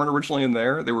receipts weren't originally in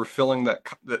there. They were filling that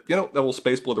little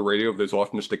space below the radio. There's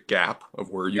often just a gap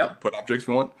of where you Yep. can put objects if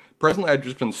you want. Presently, I've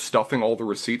just been stuffing all the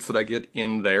receipts that I get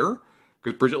in there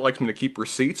because Bridget likes me to keep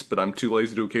receipts, but I'm too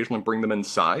lazy to occasionally bring them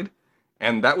inside.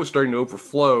 And that was starting to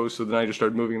overflow, so then I just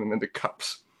started moving them into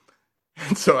cups.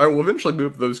 And so I will eventually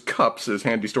move those cups as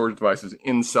handy storage devices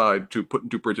inside to put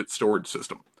into Bridget's storage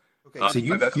system. Okay, so That's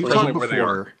you've presently talked where they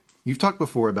are. before. You've talked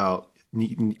before about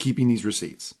keeping these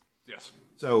receipts. Yes.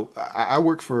 So I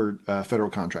work for a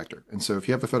federal contractor, and so if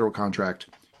you have a federal contract,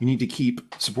 you need to keep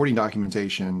supporting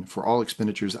documentation for all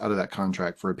expenditures out of that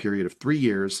contract for a period of 3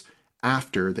 years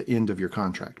after the end of your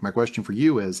contract. My question for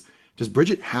you is, does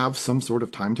Bridget have some sort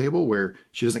of timetable where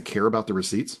she doesn't care about the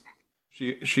receipts?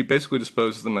 She basically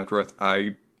disposes of them after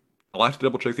I'll have to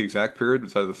double check the exact period.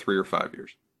 It's either 3 or 5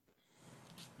 years.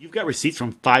 You've got receipts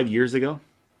from 5 years ago?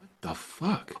 The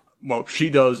fuck? Well, she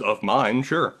does of mine,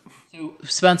 sure. So,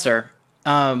 Spencer,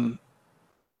 Lee,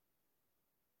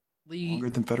 Longer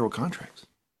than federal contracts.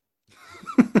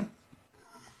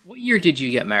 what year did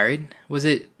you get married? Was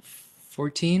it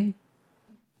 14?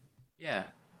 Yeah.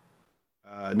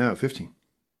 No, 15.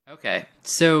 Okay.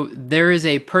 So there is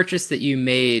a purchase that you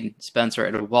made, Spencer,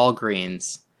 at a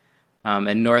Walgreens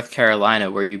in North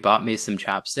Carolina where you bought me some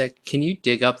chapstick. Can you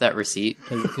dig up that receipt?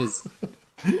 Because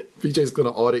BJ's going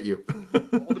to audit you.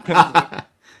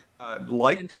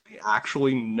 Likely,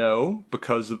 actually, no,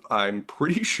 because I'm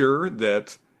pretty sure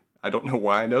that, I don't know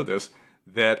why I know this,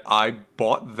 that I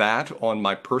bought that on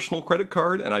my personal credit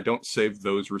card and I don't save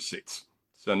those receipts.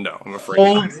 So no, I'm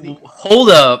afraid not. hold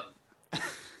up.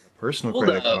 Personal Hold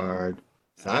credit up. card.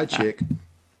 Side chick.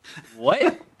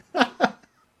 What?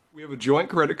 We have a joint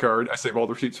credit card. I save all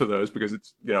the receipts for those because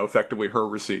it's, effectively her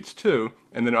receipts too.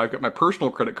 And then I've got my personal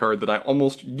credit card that I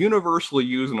almost universally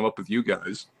use when I'm up with you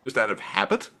guys, just out of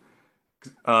habit.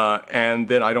 And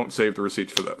then I don't save the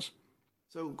receipts for those.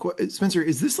 So, Spencer,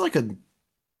 is this like a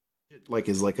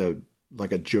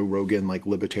Joe Rogan, like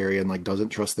libertarian, like doesn't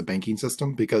trust the banking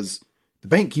system? Because the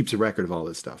bank keeps a record of all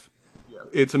this stuff.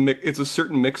 It's a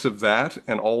certain mix of that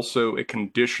and also a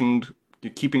conditioned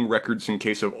keeping records in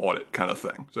case of audit kind of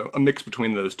thing. So a mix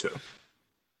between those two.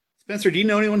 Spencer, do you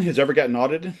know anyone who's ever gotten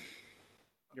audited?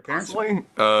 Your parents? Personally,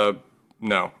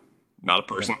 no, not a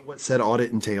person. What said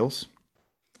audit entails?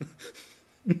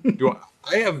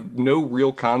 I have no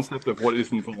real concept of what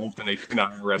is involved in an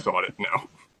IRS audit now.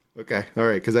 Okay, all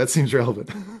right, because that seems relevant.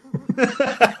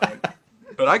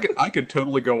 But I could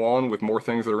totally go on with more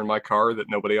things that are in my car that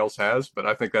nobody else has, but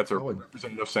I think that's a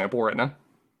representative sample right now.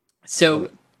 So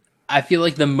I feel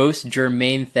like the most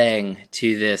germane thing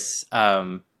to this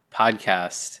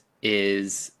podcast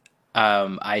is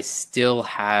I still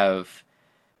have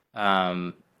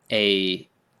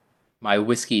my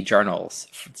whiskey journals.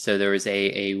 So there was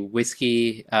a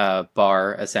whiskey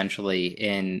bar essentially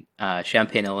in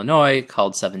Champaign, Illinois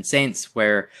called Seven Saints,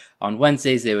 where on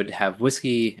Wednesdays they would have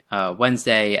whiskey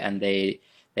Wednesday, and they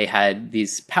had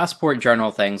these passport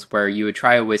journal things where you would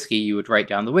try a whiskey, you would write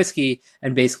down the whiskey,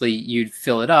 and basically you'd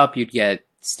fill it up, you'd get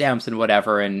stamps and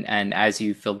whatever, and as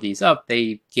you filled these up,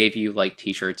 they gave you like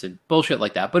t-shirts and bullshit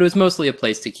like that. But it was mostly a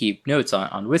place to keep notes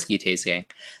on whiskey tasting.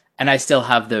 And I still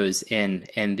have those in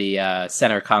the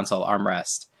center console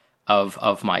armrest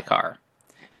of my car.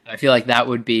 I feel like that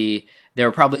would be, there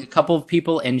are probably a couple of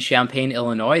people in Champaign,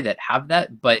 Illinois that have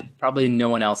that, but probably no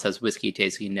one else has whiskey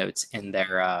tasting notes in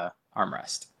their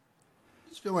armrest. I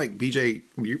just feel like, BJ,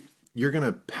 you're going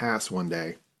to pass one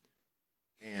day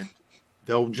and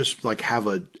they'll just like have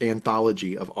an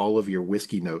anthology of all of your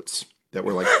whiskey notes that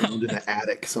were like found in an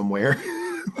attic somewhere,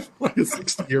 like a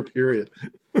 60-year period.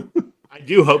 I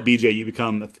do hope, BJ, you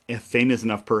become a famous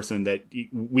enough person that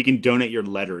we can donate your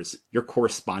letters, your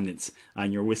correspondence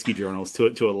on your whiskey journals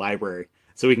to a library,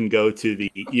 so we can go to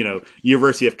the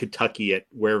University of Kentucky at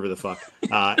wherever the fuck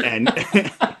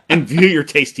and view your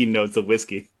tasting notes of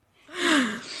whiskey.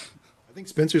 I think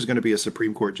Spencer's going to be a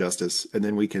Supreme Court justice, and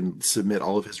then we can submit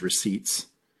all of his receipts.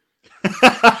 But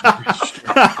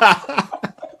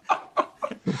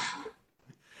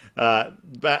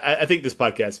I think this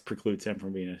podcast precludes him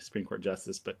from being a Supreme Court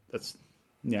justice. But that's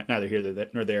neither here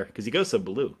nor there because he goes so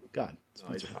blue. God, It's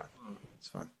fine. It's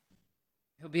fine.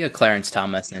 He'll be a Clarence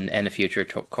Thomas in a future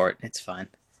court. It's fine.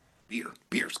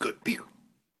 Beer's good. Beer.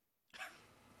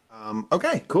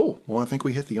 Okay, cool. Well, I think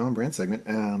we hit the on-brand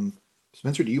segment.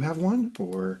 Spencer, do you have one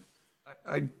or?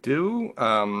 I do.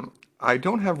 I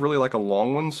don't have really like a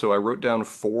long one, so I wrote down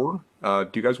 4. Do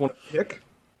you guys want to pick?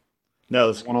 no,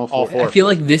 it's One all all four. I feel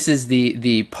like this is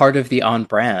the part of the on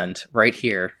brand right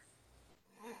here.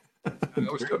 I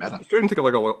was trying to think of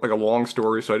like a long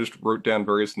story, so I just wrote down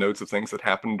various notes of things that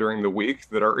happened during the week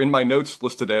that are in my notes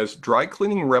listed as dry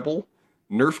cleaning rebel,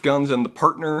 Nerf guns and the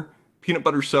partner, peanut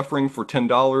butter suffering for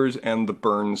 $10, and the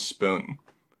burn spoon.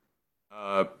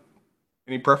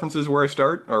 Any preferences where I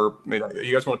start, or you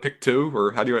guys want to pick 2,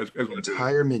 or how do you guys want to do it?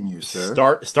 Entire menu, sir.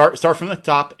 start from the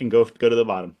top and go to the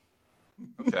bottom.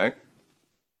 Okay.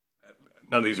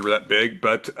 None of these were that big,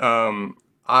 but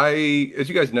as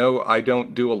you guys know, I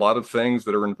don't do a lot of things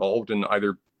that are involved in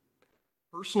either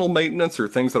personal maintenance or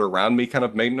things that are around me kind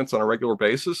of maintenance on a regular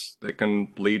basis that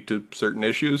can lead to certain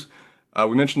issues.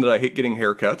 We mentioned that I hate getting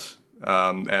haircuts,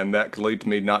 and that could lead to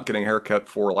me not getting a haircut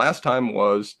for last time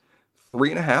was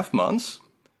 3.5 months.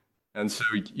 And so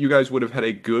you guys would have had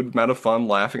a good amount of fun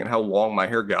laughing at how long my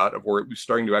hair got, of where it was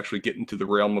starting to actually get into the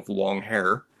realm of long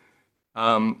hair.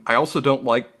 I also don't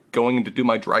like going to do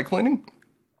my dry cleaning.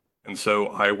 And so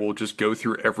I will just go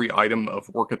through every item of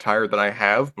work attire that I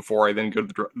have before I then go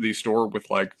to the store with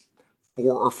like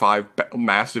 4 or 5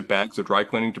 massive bags of dry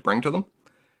cleaning to bring to them.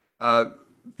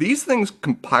 These things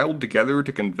compiled together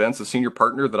to convince a senior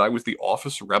partner that I was the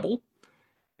office rebel,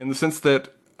 in the sense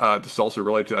that this is also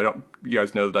related to, you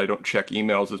guys know that I don't check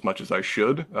emails as much as I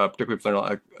should, particularly if they're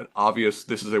not an obvious,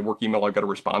 this is a work email I've got to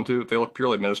respond to. If they look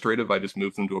purely administrative, I just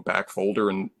move them to a back folder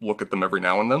and look at them every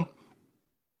now and then.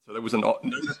 So there was a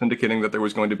notice indicating that there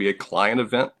was going to be a client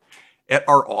event at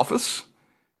our office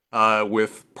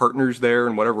with partners there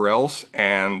and whatever else,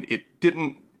 and it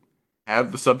didn't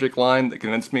have the subject line that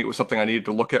convinced me it was something I needed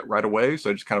to look at right away,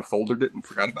 so I just kind of folded it and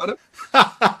forgot about it.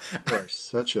 You are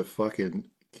such a fucking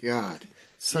God.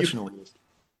 Such an elitist.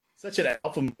 Such an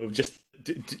alpha move, just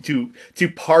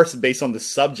to parse based on the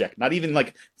subject, not even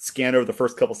like scan over the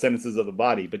first couple sentences of the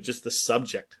body, but just the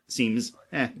subject seems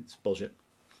it's bullshit.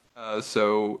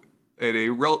 So at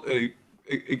an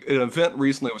event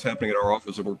recently that was happening at our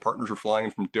office where partners were flying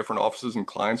in from different offices and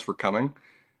clients were coming,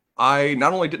 I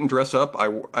not only didn't dress up,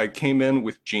 I came in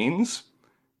with jeans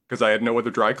because I had no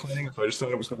other dry cleaning, so I just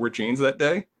thought I was going to wear jeans that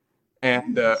day,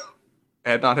 and I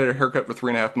had not had a haircut for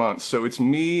 3.5 months. So it's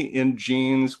me in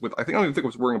jeans with, I don't even think I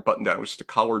was wearing a button down, it was just a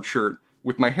collared shirt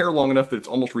with my hair long enough that it's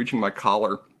almost reaching my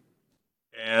collar,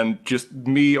 and just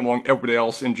me among everybody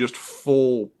else in just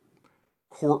full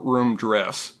courtroom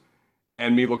dress,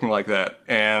 and me looking like that.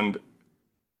 And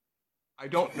I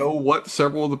don't know what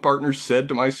several of the partners said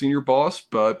to my senior boss,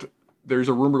 but there's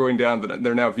a rumor going down that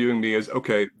they're now viewing me as,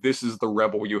 okay, this is the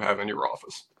rebel you have in your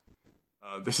office.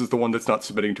 This is the one that's not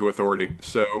submitting to authority.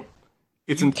 So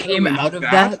it's Came out of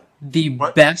that the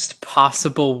best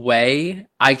possible way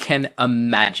I can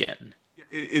imagine.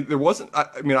 There wasn't.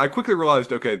 I mean, I quickly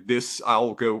realized, okay,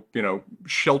 I'll go,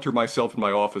 shelter myself in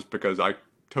my office because I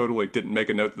totally didn't make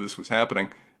a note that this was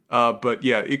happening. But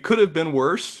yeah, it could have been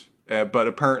worse. But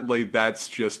apparently that's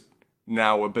just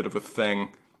now a bit of a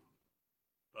thing.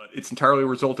 But it's entirely a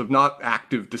result of not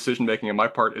active decision making on my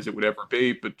part as it would ever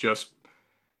be, but just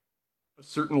a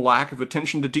certain lack of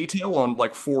attention to detail on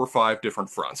like 4 or 5 different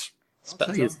fronts. I'll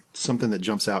tell you something that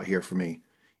jumps out here for me.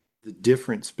 The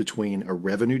difference between a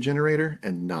revenue generator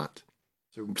and not.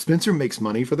 So Spencer makes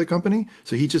money for the company,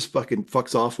 so he just fucking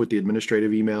fucks off with the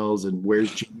administrative emails and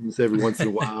wears jeans every once in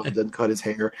a while, doesn't cut his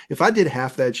hair. If I did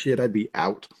half that shit, I'd be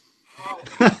out.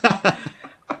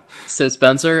 So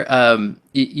Spencer,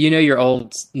 your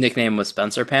old nickname was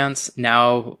Spencer Pants.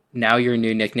 Now your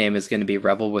new nickname is going to be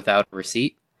Rebel Without a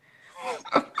Receipt.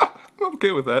 I'm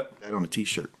okay with that. That on a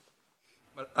t-shirt.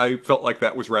 But I felt like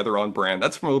that was rather on brand.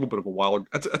 That's from a little bit of a while.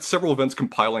 That's several events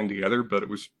compiling together, but it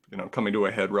was coming to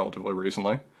a head relatively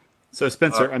recently. So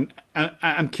Spencer,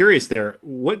 I'm curious there.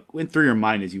 What went through your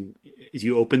mind as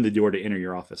you opened the door to enter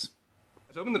your office?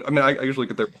 I usually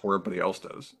get there before everybody else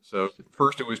does. So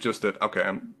first it was just that,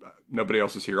 okay, nobody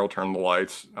else is here. I'll turn the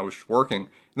lights. I was working.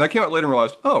 And I came out later and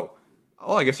realized,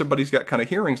 I guess everybody's got kind of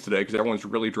hearings today because everyone's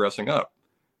really dressing up.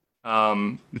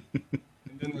 And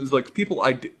And there's like people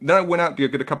then I went out to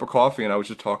get a cup of coffee and I was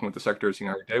just talking with the secretary, seeing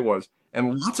how her day was,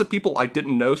 and lots of people I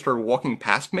didn't know started walking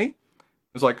past me. It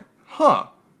was like, huh.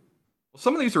 Well,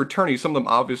 some of these are attorneys, some of them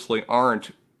obviously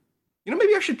aren't.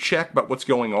 Maybe I should check about what's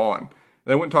going on.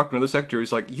 And I went and talked to another secretary.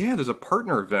 He's like, yeah, there's a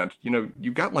partner event.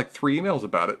 You got like 3 emails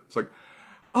about it. It's like,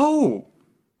 oh,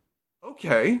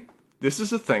 okay, this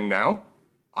is a thing now.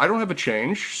 I don't have a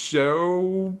change,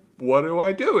 so what do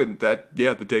I do? And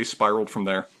the day spiraled from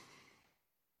there.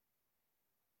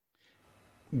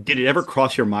 Did it ever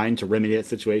cross your mind to remedy that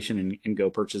situation and go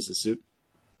purchase a suit?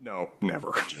 No,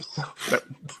 never.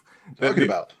 Talking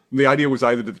about. The idea was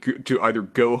either to either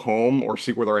go home or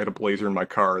see whether I had a blazer in my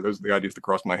car. Those are the ideas that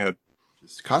crossed my head.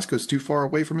 Costco's too far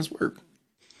away from his work.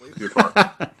 Way too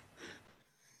far.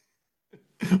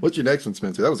 What's your next one,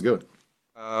 Spencer? That was good.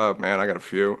 Man, I got a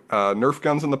few. Nerf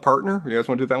guns and the partner. You guys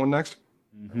want to do that one next?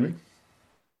 Mm-hmm.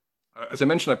 As I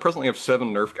mentioned, I presently have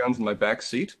 7 Nerf guns in my back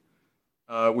seat,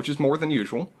 which is more than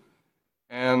usual.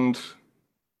 And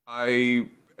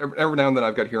every now and then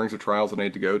I've got hearings or trials that I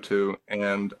need to go to,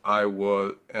 and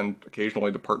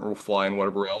occasionally the partner will fly and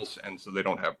whatever else, and so they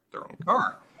don't have their own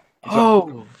car.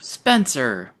 Oh,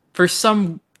 Spencer! For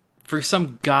some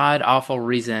god awful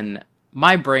reason,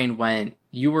 my brain went.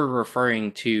 You were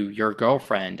referring to your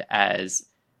girlfriend as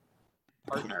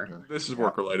partner. This is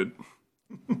work related.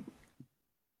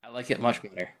 I like it much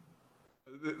better.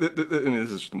 And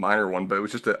this is just a minor one, but it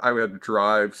was just that I had to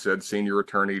drive said senior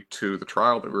attorney to the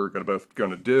trial that we were both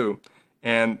going to do.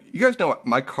 And you guys know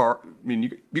my car. I mean,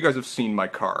 you guys have seen my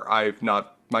car.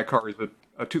 My car is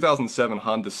a 2007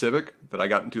 Honda Civic that I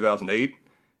got in 2008.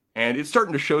 And it's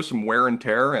starting to show some wear and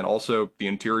tear. And also the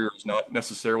interior is not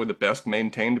necessarily the best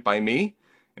maintained by me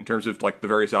in terms of like the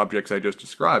various objects I just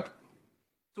described.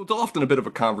 So it's often a bit of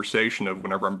a conversation of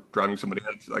whenever I'm driving somebody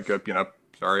else, like,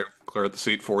 sorry, I'll clear out the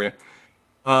seat for you.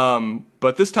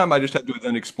 But this time I just had to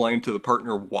then explain to the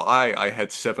partner why I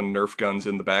had 7 Nerf guns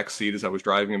in the back seat as I was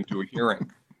driving him to a hearing.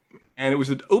 And it was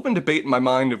an open debate in my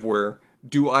mind of where,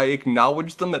 do I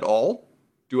acknowledge them at all?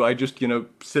 Do I just,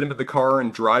 sit him in the car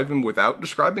and drive him without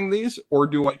describing these? Or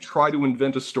do I try to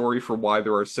invent a story for why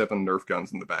there are 7 Nerf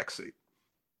guns in the back seat?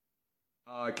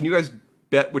 Can you guys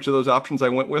bet which of those options I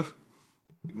went with?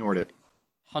 Ignored it.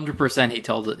 100%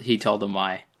 he told them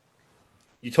why.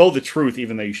 You told the truth,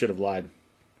 even though you should have lied.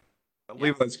 I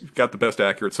believe I've got the best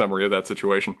accurate summary of that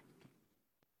situation.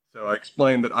 So I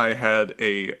explained that I had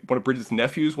one of Bridget's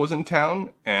nephews was in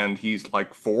town, and he's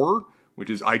like 4, which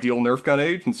is ideal Nerf gun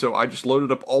age, and so I just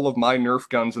loaded up all of my Nerf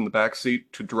guns in the back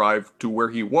seat to drive to where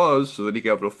he was so that he could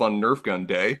have a fun Nerf gun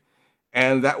day.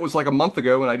 And that was like a month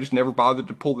ago, and I just never bothered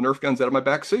to pull the Nerf guns out of my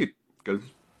back seat because,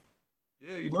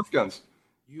 Nerf guns.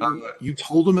 You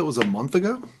told him it was a month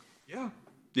ago? Yeah.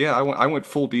 I went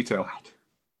full detail.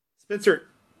 Spencer,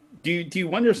 do you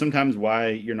wonder sometimes why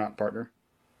you're not partner?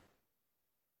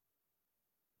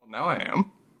 Well, now I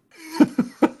am.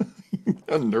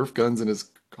 Nerf guns in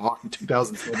his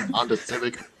 2007 Honda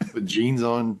Civic with jeans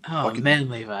on. Oh man,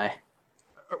 Levi.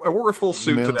 I wore a full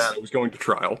suit to Emails. that. I was going to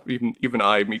trial. Even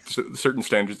I meet certain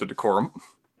standards of decorum.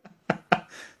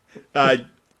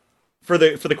 For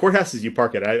the courthouses you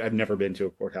park at, I've never been to a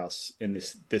courthouse in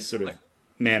this sort of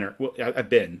manner. Well, I've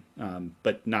been,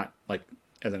 but not like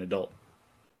as an adult.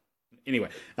 Anyway,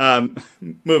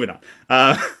 moving on.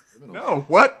 No,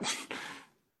 what?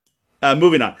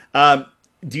 Moving on.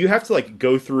 Do you have to like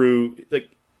go through like?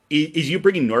 Is you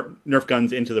bringing Nerf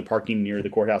guns into the parking near the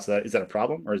courthouse? Is that a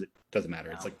problem, or doesn't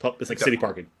matter? It's like city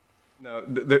parking. No,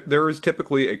 there is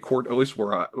typically a court, at least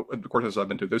where the courthouse I've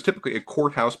been to, there's typically a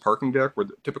courthouse parking deck where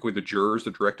typically the jurors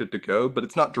are directed to go, but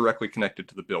it's not directly connected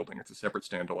to the building. It's a separate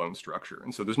standalone structure.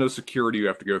 And so there's no security you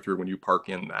have to go through when you park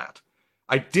in that.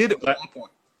 I did at one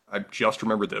point, I just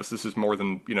remembered this is more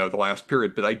than, the last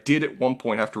period, but I did at one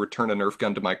point have to return a Nerf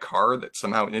gun to my car that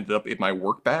somehow ended up in my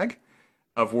work bag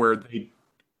of where they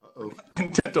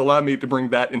intend to allow me to bring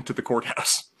that into the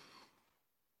courthouse.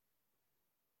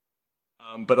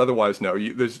 But otherwise, no.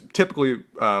 There's typically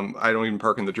I don't even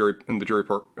park in the jury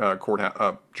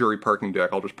courthouse jury parking deck.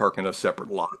 I'll just park in a separate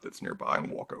lot that's nearby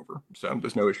and walk over. So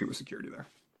there's no issue with security there.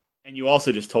 And you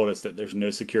also just told us that there's no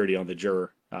security on the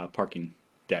juror parking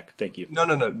deck. Thank you. No.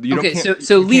 Okay,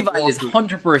 so Levi is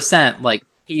 100% like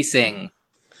pacing.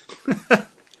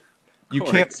 You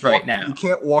can't right now. You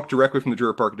can't walk directly from the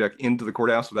juror parking deck into the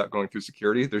courthouse without going through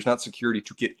security. There's not security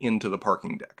to get into the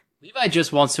parking deck. Levi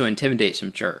just wants to intimidate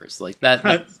some jurors. Like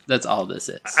that's all this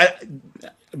is.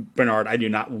 Bernard, I do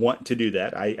not want to do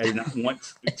that. I do not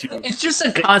want to. It's just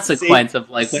a consequence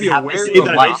of like what happens aware in that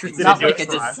I'm life. interested It's not in like a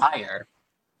doing it. desire.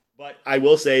 But I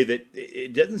will say that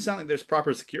it doesn't sound like there's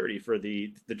proper security for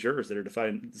the jurors that are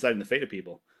deciding the fate of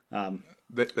people.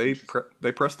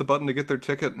 They press the button to get their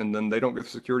ticket, and then they don't get the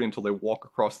security until they walk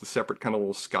across the separate kind of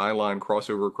little skyline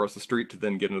crossover across the street to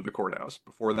then get into the courthouse.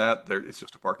 Before that, it's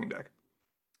just a parking deck.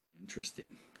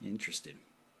 Interesting.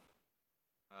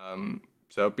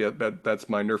 So yeah, that's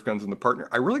my Nerf guns and the partner.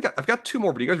 I've got two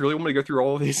more, but do you guys really want me to go through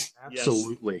all of these?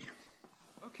 Absolutely.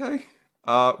 Okay.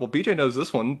 Well, BJ knows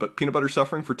this one, but peanut butter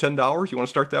suffering for $10. You want to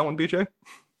start that one, BJ?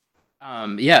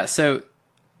 Yeah. So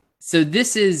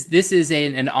this is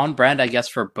an on brand, I guess,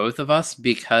 for both of us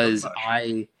because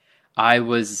I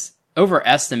was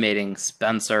overestimating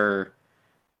Spencer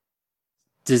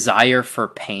desire for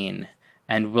pain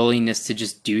and willingness to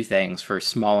just do things for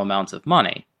small amounts of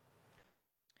money.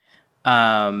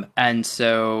 And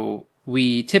so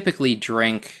we typically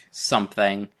drink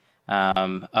something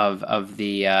of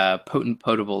the potent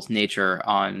potables nature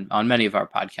on many of our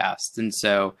podcasts. And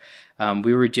so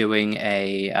we were doing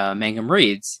a Mangum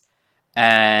Reads,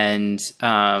 and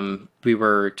we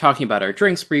were talking about our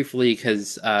drinks briefly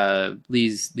because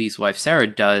Lee's wife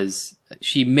Sarah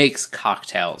she makes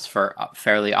cocktails for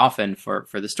fairly often for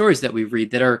the stories that we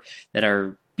read that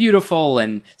are beautiful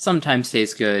and sometimes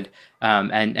taste good,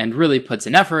 and really puts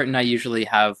an effort. And I usually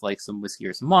have like some whiskey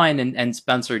or some wine, and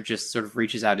Spencer just sort of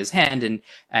reaches out his hand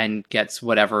and gets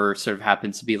whatever sort of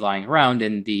happens to be lying around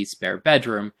in the spare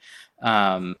bedroom.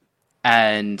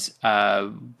 And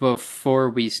before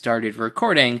we started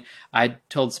recording, I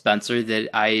told Spencer that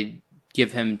I'd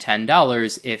give him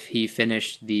 $10 if he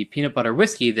finished the peanut butter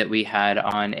whiskey that we had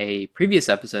on a previous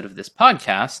episode of this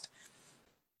podcast.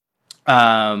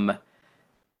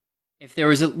 If there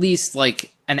was at least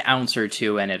like an ounce or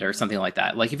two in it or something like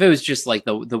that. Like if it was just like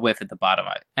the whiff at the bottom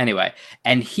of it. Anyway,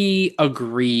 and he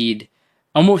agreed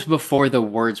almost before the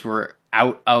words were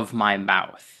out of my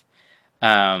mouth.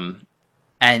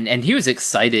 And he was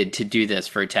excited to do this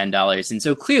for $10. And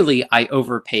so clearly I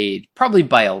overpaid probably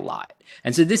by a lot.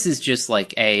 And so this is just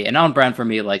like an on brand for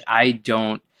me. Like I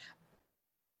did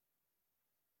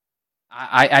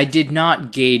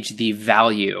not gauge the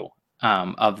value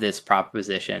of this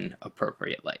proposition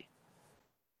appropriately.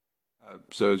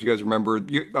 So as you guys remember,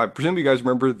 I presume you guys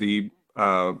remember the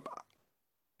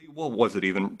what was it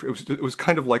even? It was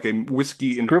kind of like a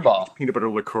whiskey and Screwball peanut butter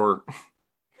liqueur,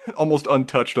 almost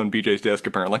untouched on BJ's desk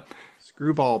apparently.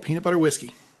 Screwball peanut butter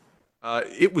whiskey.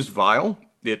 It was vile.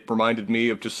 It reminded me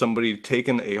of just somebody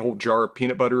taken a whole jar of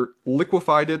peanut butter,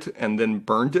 liquefied it, and then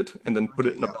burned it, and then put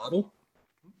it in a bottle.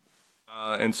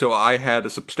 And so I had a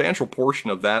substantial portion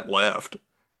of that left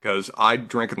because I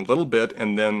drank it a little bit,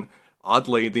 and then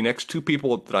oddly, the next two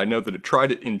people that I know that had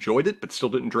tried it enjoyed it, but still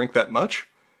didn't drink that much.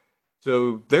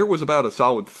 So there was about a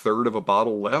solid third of a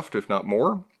bottle left, if not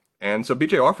more. And so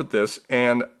BJ offered this,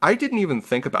 and I didn't even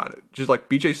think about it. Just like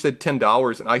BJ said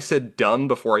 $10, and I said done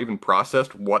before I even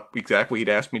processed what exactly he'd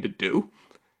asked me to do.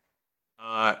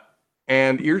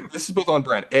 And this is both on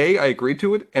brand. A, I agreed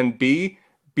to it, and B,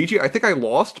 BJ, I think I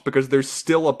lost because there's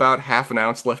still about half an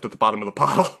ounce left at the bottom of the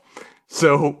bottle.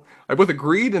 So I both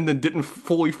agreed and then didn't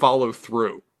fully follow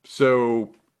through.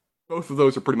 So both of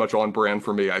those are pretty much on brand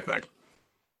for me, I think.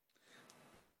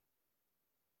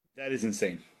 That is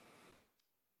insane.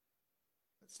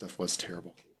 That stuff was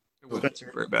terrible. It was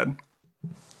very bad.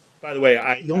 By the way,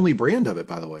 The only brand of it,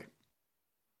 by the way.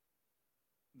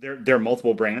 there are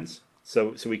multiple brands,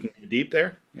 so we can go deep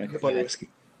there. Yeah, Whiskey.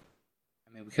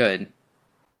 I mean, we could.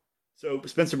 So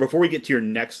Spencer, before we get to your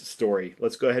next story,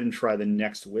 let's go ahead and try the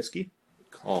next whiskey.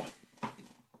 Call. Yeah,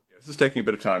 this is taking a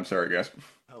bit of time. Sorry, guys.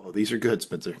 Oh, these are good,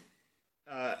 Spencer.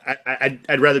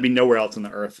 I'd rather be nowhere else on the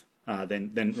earth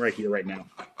than right here, right now,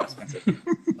 Spencer.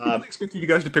 I expected you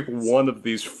guys to pick one of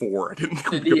these four. I didn't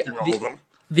go through all of them.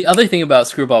 The other thing about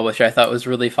Screwball, which I thought was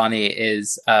really funny,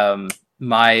 is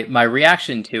my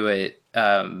reaction to it,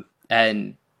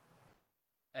 and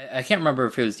I can't remember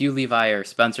if it was you, Levi, or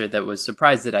Spencer that was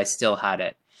surprised that I still had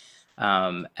it.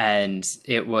 And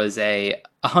it was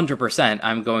 100%,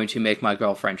 I'm going to make my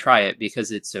girlfriend try it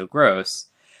because it's so gross.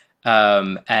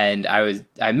 And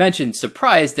I mentioned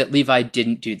surprised that Levi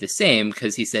didn't do the same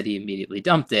because he said he immediately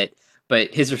dumped it.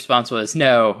 But his response was,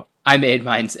 no, I made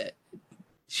mine.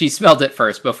 She smelled it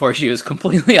first before she was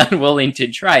completely unwilling to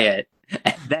try it.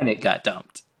 And then it got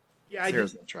dumped. Yeah,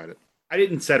 Sarah's not tried it. I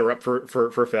didn't set her up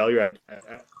for failure.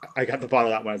 I got the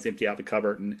bottle out when I was empty out the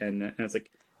cupboard, and I was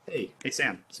like, hey,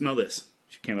 Sam, smell this.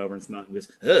 She came over and smelled it and goes,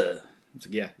 ugh. I was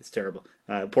like, yeah, it's terrible.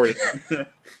 Poured it. I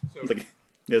was like,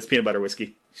 yeah, it's peanut butter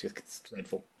whiskey. It's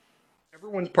dreadful.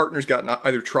 Everyone's partner's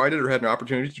either tried it or had an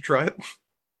opportunity to try it.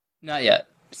 Not yet.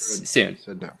 Soon.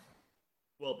 Said no.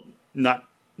 Well, not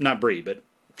Bree, but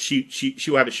she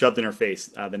will have it shoved in her face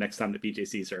the next time that BJ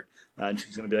sees her, and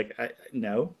she's going to be like,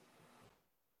 "No."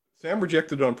 Sam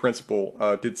rejected it on principle.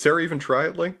 Did Sarah even try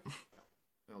it, Lee?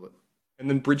 Nailed it. And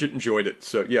then Bridget enjoyed it.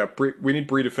 So yeah, we need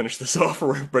Brie to finish this off,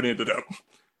 or everybody ended up.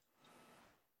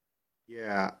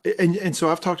 Yeah, and so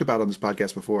I've talked about on this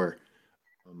podcast before.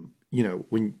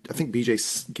 When I think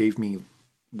BJ gave me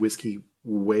whiskey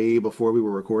way before we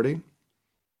were recording,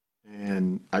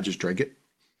 and I just drank it.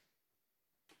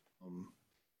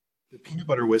 The peanut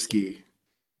butter whiskey,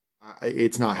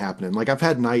 it's not happening. Like I've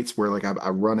had nights where like I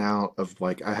run out of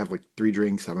like I have like 3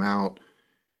 drinks, I'm out.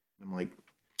 I'm like,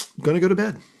 I'm gonna go to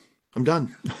bed. I'm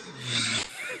done.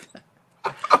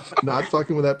 Not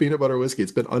fucking with that peanut butter whiskey.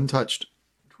 It's been untouched.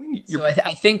 So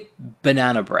I think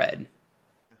banana bread.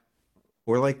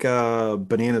 Or like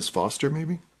bananas Foster,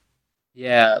 maybe.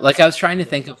 Yeah, like I was trying to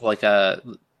think of like a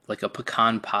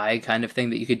pecan pie kind of thing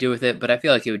that you could do with it, but I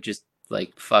feel like it would just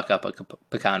like fuck up a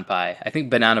pecan pie. I think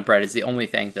banana bread is the only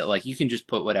thing that like you can just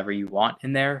put whatever you want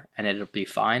in there and it'll be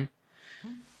fine.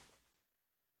 All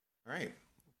right.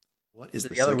 What is So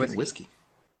the the other second whiskey? whiskey?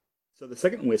 So the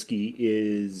second whiskey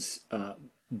is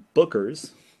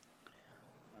Booker's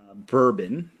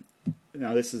bourbon.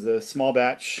 Now this is a small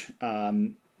batch.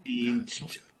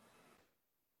 It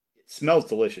smells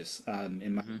delicious,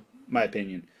 in my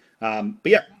opinion. But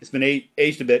yeah, it's been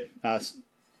aged a bit, a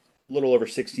little over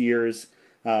 6 years.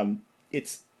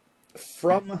 It's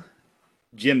from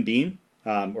Jim Beam,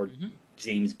 or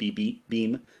James B.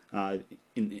 Beam,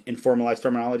 in formalized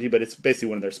terminology, but it's basically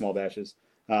one of their small batches.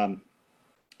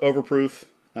 Overproof.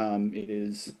 It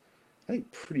is, I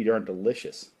think, pretty darn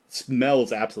delicious.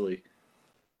 Smells absolutely.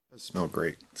 It smell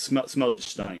great. Smells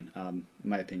stunning, in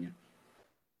my opinion.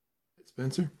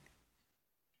 Spencer?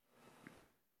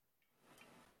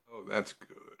 Oh, that's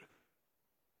good.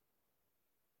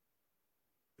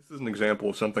 This is an example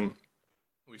of something. When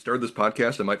we started this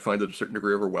podcast, I might find it a certain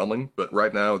degree overwhelming, but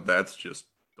right now, that's just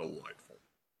delightful.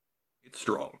 It's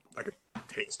strong. I can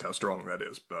taste how strong that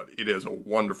is, but it is a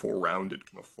wonderful, rounded,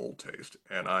 kind of full taste,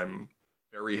 and I'm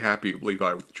very happy,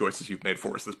 Levi, with the choices you've made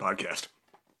for us this podcast.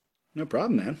 No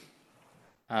problem, man.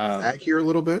 Back here a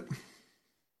little bit.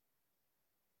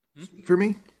 For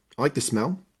me, I like the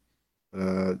smell.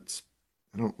 I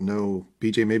don't know,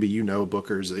 BJ, maybe you know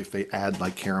Booker's if they add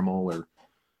like caramel or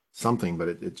something, but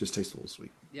it just tastes a little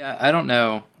sweet. Yeah, I don't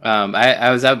know.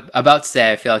 I was about to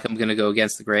say I feel like I'm gonna go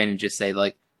against the grain and just say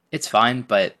like it's fine,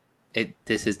 but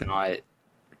this is not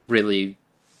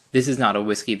a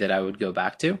whiskey that I would go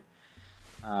back to.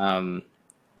 To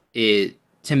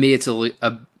me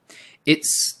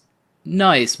it's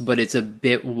nice, but it's a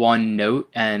bit one note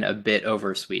and a bit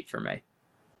oversweet for me.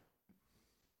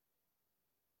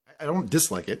 I don't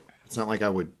dislike it. It's not like I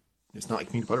would. It's not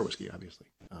like peanut butter whiskey, obviously.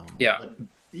 Yeah. But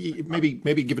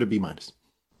maybe give it a B-.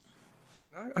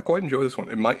 I quite enjoy this one.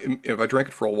 It might, if I drank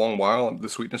it for a long while, the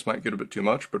sweetness might get a bit too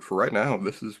much, but for right now,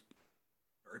 this is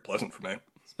very pleasant for me.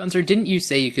 Spencer, didn't you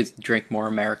say you could drink more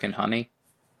American honey?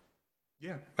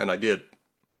 Yeah, and I did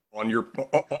on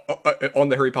on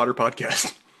the Harry Potter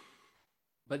podcast.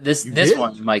 But this did?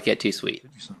 one might get too sweet.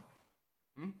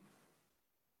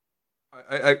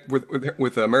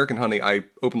 With American honey, I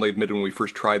openly admitted when we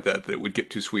first tried that it would get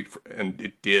too sweet, and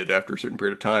it did after a certain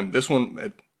period of time. This one,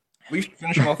 at least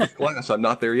finishing off this glass, I'm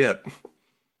not there yet.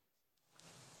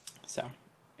 So,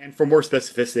 And for more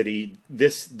specificity,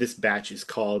 this batch is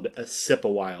called a Sip a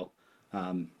While.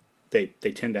 They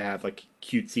tend to have like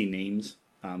cutesy names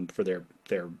for their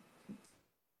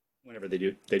whenever they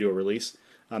do a release.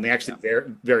 They actually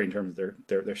vary in terms of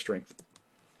their strength.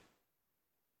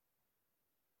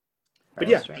 But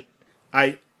yeah,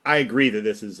 I agree that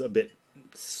this is a bit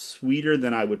sweeter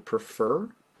than I would prefer.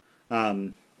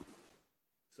 So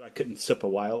I couldn't sip a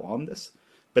while on this,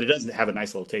 but it does have a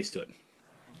nice little taste to it.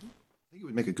 I think it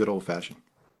would make a good old fashioned.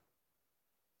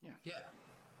 yeah.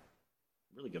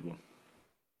 Really good one.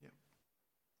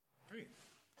 Great.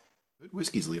 Good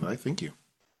whiskeys, Levi. Thank you.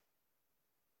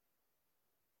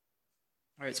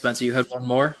 All right, Spencer, you had one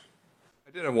more?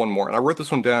 I did have one more, and I wrote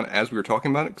this one down as we were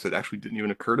talking about it because it actually didn't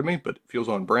even occur to me, but it feels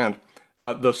on brand.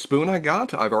 The spoon I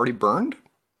got, I've already burned.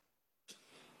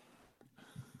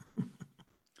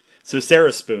 So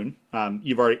Sarah's spoon,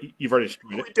 you've already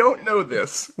destroyed it. We don't know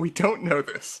this. We don't know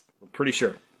this. We're pretty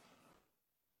sure.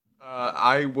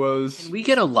 I was. Can we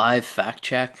get a live fact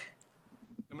check?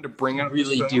 I'm going to bring out.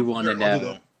 Really the do want to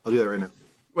know. I'll do that right now.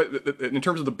 Wait, in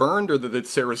terms of the burned or the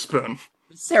Sarah's spoon?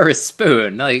 Sarah's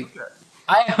spoon. Like,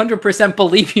 I 100%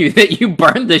 believe you that you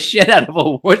burned the shit out of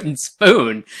a wooden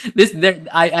spoon.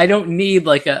 I don't need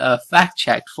like a fact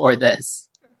check for this.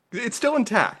 It's still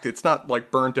intact. It's not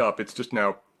like burnt up. It's just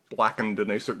now blackened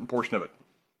in a certain portion of it.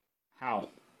 How?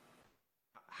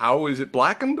 How is it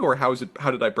blackened, or how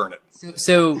did I burn it?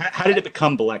 So How did it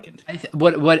become blackened?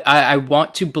 what I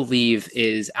want to believe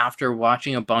is after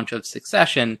watching a bunch of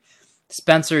Succession,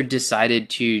 Spencer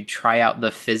decided to try out the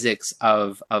physics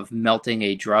of melting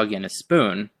a drug in a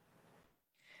spoon,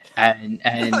 and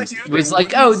Using was like,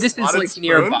 wooden "Oh, this is slotted like spoons?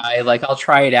 nearby. Like I'll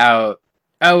try it out."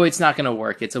 Oh, it's not going to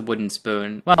work. It's a wooden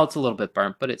spoon. Well, it's a little bit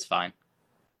burnt, but it's fine.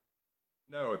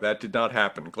 No, that did not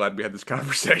happen. Glad we had this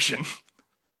conversation.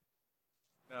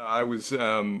 No, I was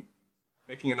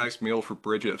making a nice meal for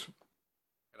Bridget,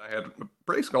 and I had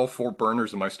basically all 4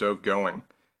 burners in my stove going,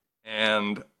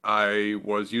 and I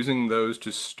was using those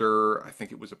to stir. I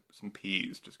think it was some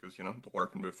peas, just because the water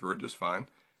can move through it just fine.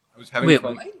 I was having Wait,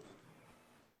 fun.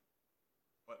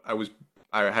 what?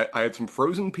 I had some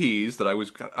frozen peas that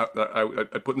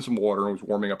I put in some water and was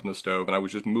warming up in the stove, and I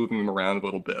was just moving them around a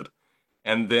little bit.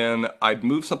 And then I'd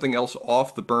move something else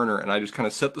off the burner, and I just kind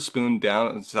of set the spoon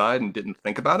down inside and didn't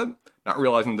think about it, not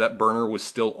realizing that burner was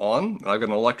still on. I've got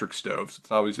an electric stove, so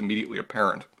it's not always immediately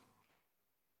apparent.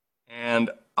 And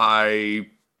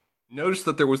I noticed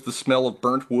that there was the smell of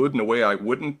burnt wood in a way I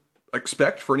wouldn't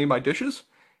expect for any of my dishes.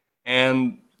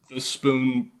 And the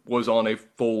spoon was on a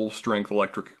full strength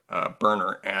electric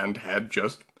burner and had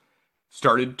just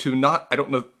started to not, I don't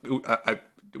know,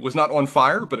 it was not on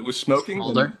fire, but it was smoking.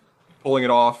 Smolder? Pulling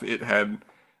it off, it had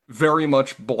very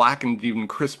much blackened, even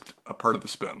crisped a part of the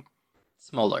spoon.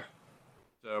 Smolder.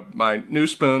 So my new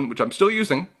spoon, which I'm still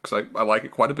using because I like it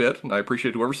quite a bit, and I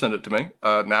appreciate whoever sent it to me,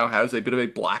 now has a bit of a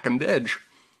blackened edge.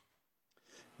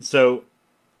 So,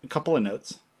 a couple of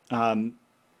notes. You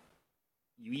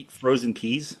eat frozen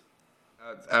peas?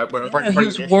 Well, Yeah, he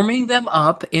was warming them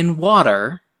up in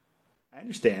water. I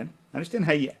understand. I understand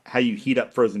how you heat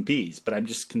up frozen peas, but I'm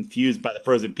just confused by the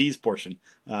frozen peas portion.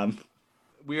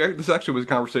 this actually was a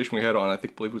conversation we had on, I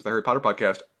believe it was the Harry Potter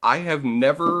podcast. I have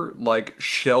never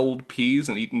shelled peas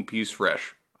and eaten peas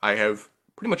fresh. I have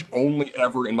pretty much only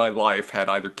ever in my life had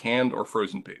either canned or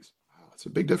frozen peas. Wow, that's a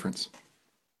big difference.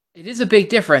 It is a big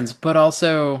difference, but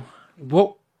also,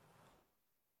 what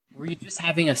were you just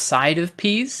having a side of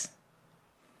peas?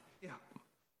 Yeah.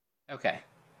 Okay.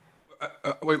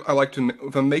 I like to,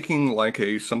 if I'm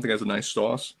making something as a nice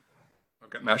sauce, I've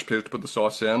got mashed potatoes to put the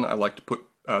sauce in. I like to put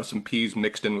some peas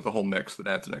mixed in with the whole mix. That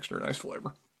adds an extra nice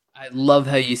flavor. I love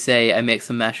how you say I make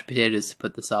some mashed potatoes to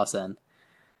put the sauce in.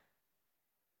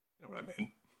 You know what I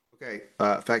mean? Okay,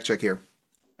 fact check here.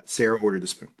 Sarah ordered the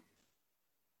spoon.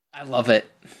 I love it.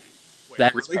 Wait,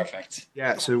 That's really? perfect.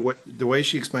 Yeah, so the way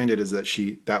she explained it is that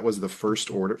that was the first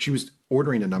order. She was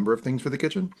ordering a number of things for the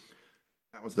kitchen.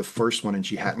 That was the first one, and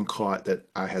she hadn't caught that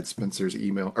I had Spencer's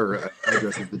email or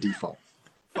address as the default.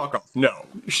 Fuck off. No.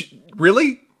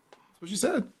 Really? That's what she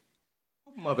said.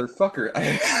 Motherfucker.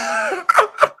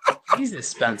 Jesus,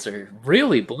 Spencer.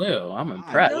 Really blue. I'm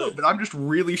impressed. No, but I'm just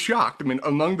really shocked. I mean,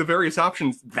 among the various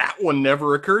options, that one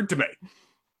never occurred to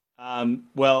me.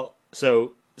 Well,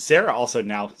 so Sarah also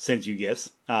now sends you gifts.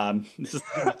 This is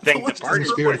the thing that In the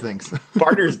partners, spirit of things.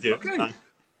 partners do. Okay.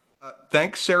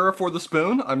 Thanks, Sarah, for the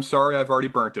spoon. I'm sorry I've already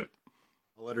burnt it.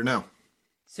 I'll let her know.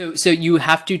 So you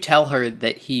have to tell her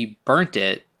that he burnt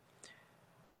it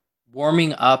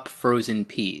warming up frozen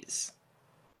peas.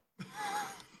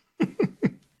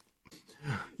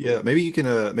 Yeah, maybe you can.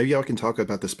 Maybe y'all can talk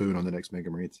about the spoon on the next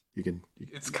Mega Marines. You can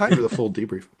It's kind give her of the full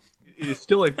debrief. It is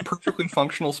still a perfectly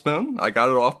functional spoon. I got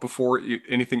it off before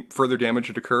anything further damage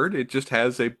had occurred. It just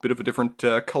has a bit of a different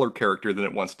color character than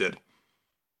it once did.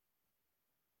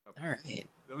 All right.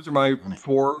 Those are my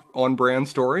 4 on-brand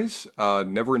stories.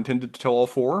 Never intended to tell all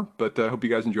 4, but I hope you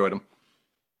guys enjoyed them.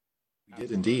 We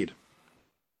did indeed.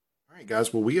 All right,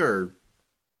 guys. Well, we are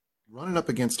running up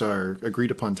against our agreed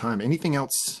upon time. Anything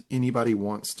else anybody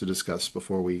wants to discuss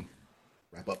before we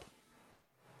wrap up?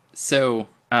 So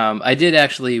I did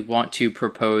actually want to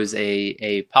propose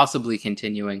a possibly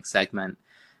continuing segment,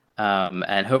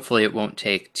 and hopefully it won't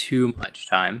take too much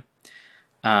time,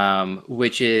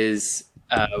 which is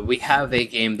we have a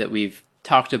game that we've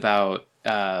talked about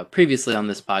previously on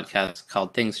this podcast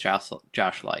called Things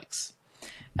Josh Likes.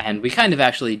 And we kind of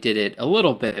actually did it a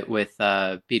little bit with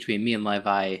between me and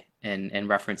Levi in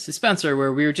reference to Spencer,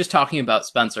 where we were just talking about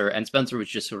Spencer, and Spencer was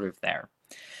just sort of there.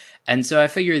 And so I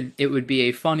figured it would be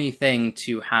a funny thing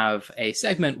to have a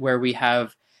segment where we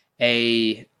have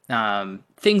a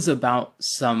things about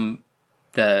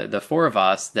the 4 of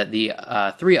us that the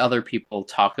 3 other people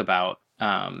talk about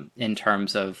in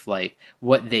terms of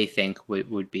what they think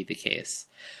would be the case.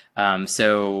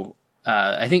 So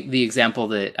I think the example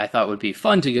that I thought would be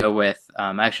fun to go with,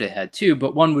 actually I had two,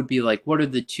 but one would be like, what are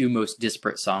the two most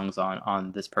disparate songs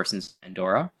on this person's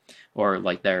Pandora, or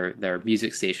like their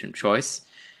music station choice?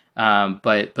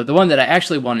 But the one that I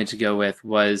actually wanted to go with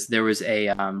was there was a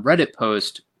Reddit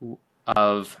post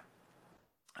of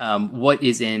what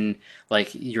is in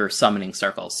like your summoning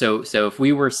circle. So if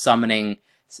we were summoning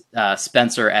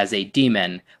Spencer as a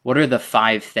demon, what are the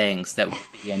 5 things that would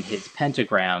be in his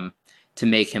pentagram to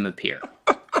make him appear?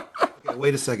 Okay,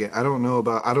 wait a second. I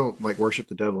don't like worship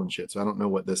the devil and shit, so I don't know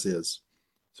what this is.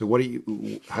 So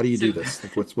how do you do this?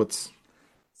 Like what's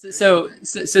So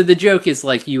the joke is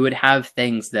like you would have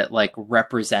things that like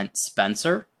represent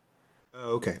Spencer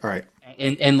Oh, okay. All right.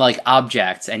 in like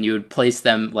objects, and you would place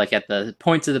them like at the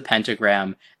points of the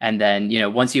pentagram, and then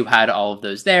once you had all of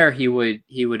those there, he would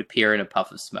appear in a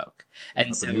puff of smoke. And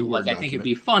Up a so new like Word I think it'd document.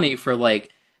 be funny for like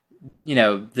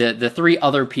the 3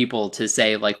 other people to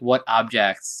say like what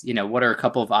objects, what are a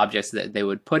couple of objects that they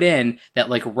would put in that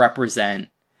like represent.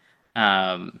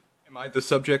 Am I the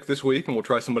subject this week, and we'll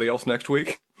try somebody else next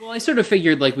week? Well, I sort of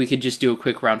figured like we could just do a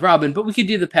quick round robin, but we could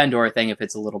do the Pandora thing if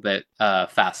it's a little bit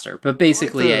faster. But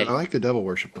basically, I like the devil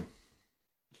worship one.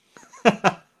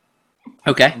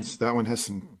 okay. That one has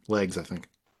some legs, I think.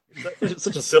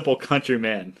 Such a simple country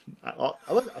man. I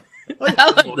like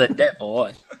I like the devil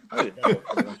one.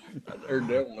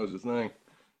 Devil knows his thing.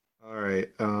 All right.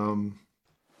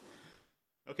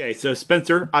 Okay, so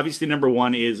Spencer, obviously number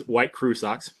 1 is white crew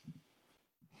socks.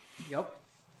 Yep.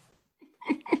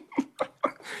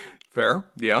 Fair,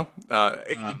 yeah.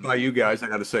 By you guys, I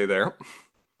got to say there.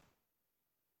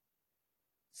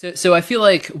 So I feel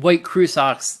like white crew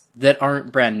socks that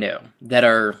aren't brand new, that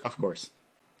are Of course.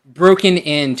 broken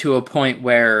in to a point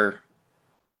where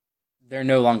they're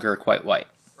no longer quite white.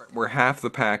 Where half the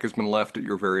pack has been left at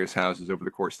your various houses over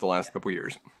the course of the last couple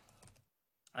years.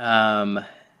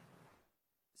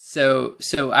 So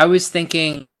I was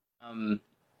thinking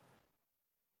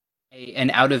an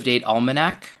out of date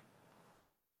almanac.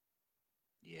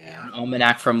 Yeah. An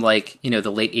almanac from like, the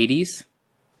late 80s.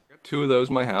 Got 2 of those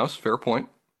in my house. Fair point.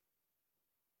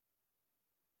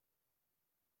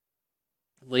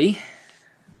 Lee?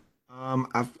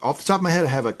 Off the top of my head, I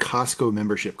have a Costco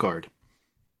membership card.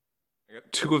 I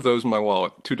got 2 of those in my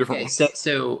wallet. 2 different Okay, ones.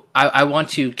 so I want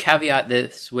to caveat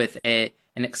this with an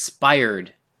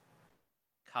expired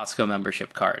Costco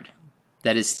membership card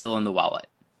that is still in the wallet.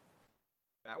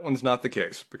 That one's not the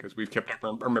case because we've kept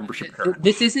our membership card.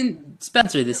 This isn't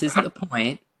Spencer. This isn't the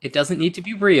point. It doesn't need to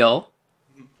be real.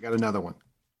 I got another one.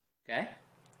 Okay.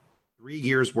 3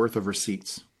 years worth of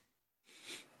receipts.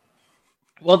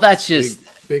 Well, that's just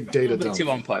Big a data little bit dump.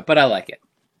 too on point, but I like it.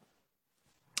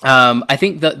 I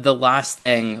think the last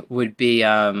thing would be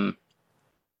an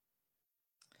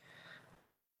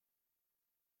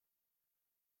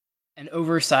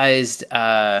oversized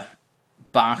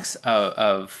box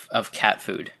of cat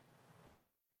food.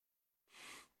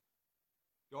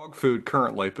 Dog food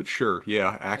currently, but sure,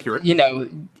 yeah, accurate.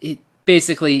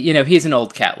 Basically, he's an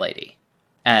old cat lady,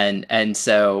 and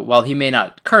so while he may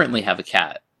not currently have a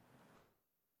cat,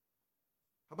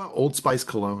 How about Old Spice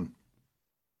cologne?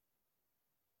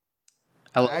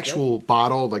 I like it. Actual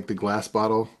bottle, like the glass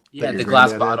bottle. that Yeah, your the glass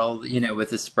granddad had? bottle, with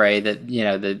the spray that,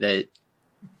 the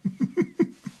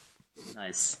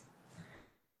nice.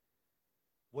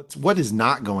 What is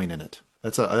not going in it?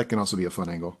 That can also be a fun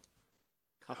angle.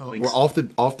 Cufflinks. We're off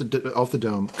the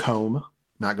dome. Comb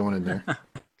not going in there.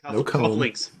 No comb.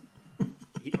 Cufflinks.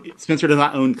 Spencer does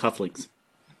not own cufflinks.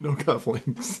 No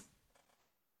cufflinks.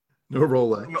 No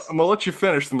Rolex. I'm gonna let you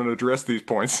finish. Then I'm gonna address these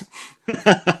points.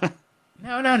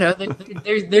 No.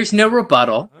 There's no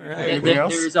rebuttal. All right, anything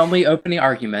else? There's only opening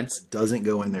arguments. Doesn't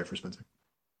go in there for Spencer.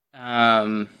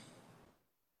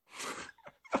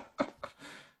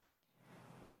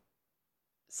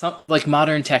 Some like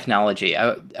modern technology.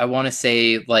 I want to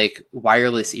say like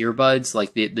wireless earbuds,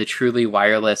 like the truly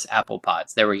wireless Apple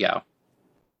Pods. There we go.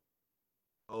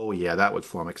 Oh yeah, that would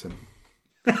flummox him.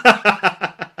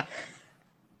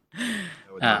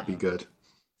 That would not be good.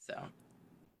 So,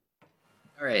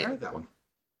 all right. I heard that one.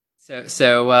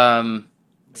 So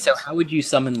how would you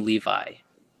summon Levi?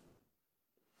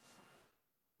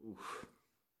 Oof.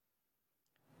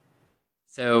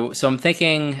 So I'm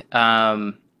thinking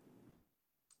a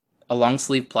long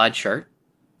sleeve plaid shirt,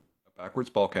 A backwards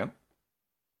ball cap.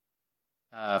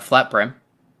 flat brim.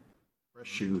 Fresh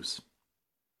shoes.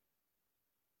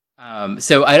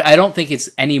 So I don't think it's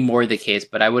any more the case,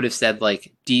 but I would have said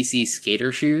like DC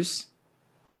skater shoes,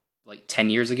 like 10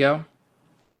 years ago.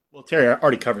 Well, Terry, I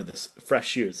already covered this. Fresh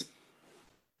shoes.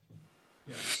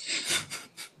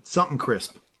 Something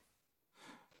crisp.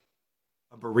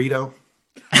 A burrito.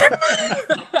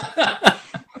 I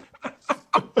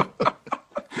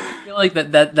feel like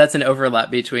that's an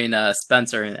overlap between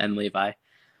Spencer and Levi.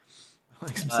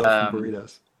 Likes himself some Um,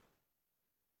 burritos.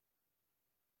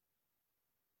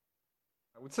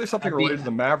 I would say something I mean- related to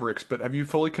the Mavericks, but have you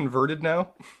fully converted now?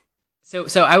 So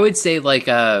I would say like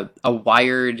a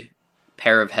wired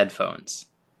pair of headphones.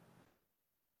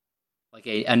 Like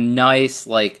a nice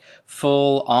like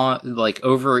full on like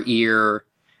over ear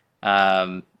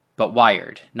but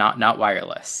wired, not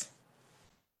wireless.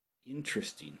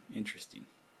 Interesting. Interesting.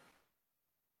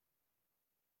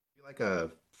 Like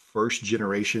a first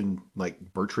generation like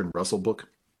Bertrand Russell book.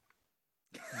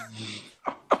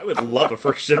 I would love a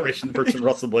first generation Bertrand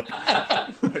Russell book.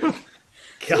 God,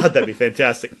 that'd be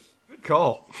fantastic. Good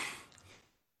call.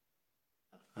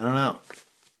 I don't know.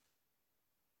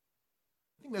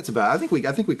 I think that's about. I think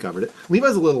we covered it.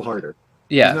 Levi's a little harder.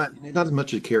 Yeah. He's not as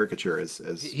much a caricature as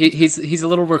He's a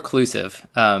little reclusive.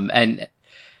 And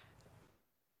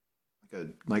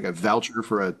like a voucher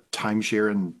for a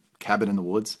timeshare and cabin in the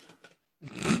woods.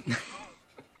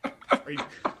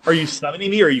 Are you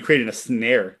summoning me or are you creating a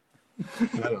snare? I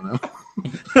don't know.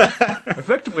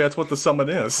 Effectively, that's what the summon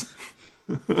is.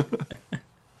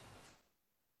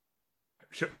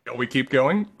 Shall we keep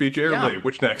going? BJ or Yeah. Lee?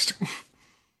 Which next?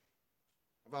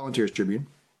 Volunteers Tribune.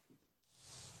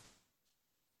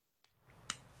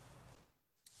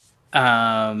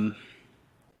 um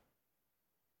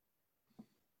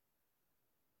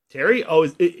Terry? Oh,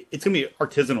 it's gonna be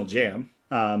artisanal jam.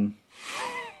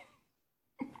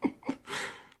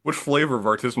 Which flavor of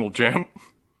artisanal jam?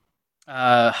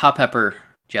 hot pepper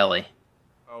jelly.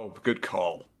 Oh, good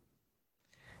call.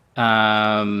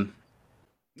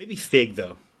 Maybe fig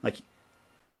though. Like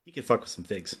you can fuck with some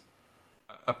figs.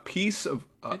 A piece of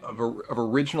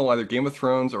original either Game of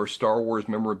Thrones or Star Wars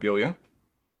memorabilia.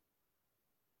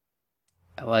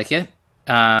 I like it.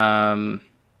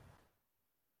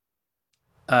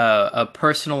 A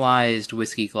personalized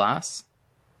whiskey glass.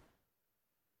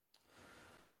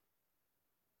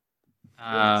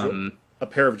 A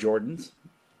pair of Jordans.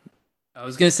 I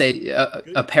was gonna say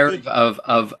a pair Good.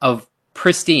 of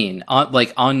pristine,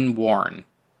 unworn,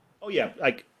 Oh yeah,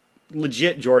 like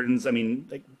legit Jordans. I mean,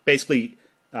 like basically.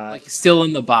 like still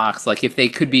in the box. Like if they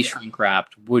could be shrink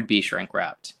wrapped, would be shrink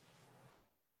wrapped.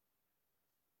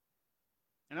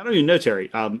 And I don't even know Terry.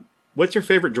 What's your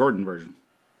favorite Jordan version?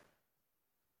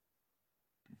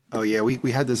 Oh yeah,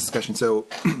 we had this discussion. So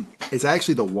it's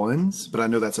actually the ones, but I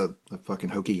know that's a fucking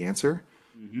hokey answer.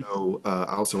 Mm-hmm. So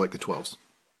I also like the 12s.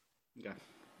 Okay.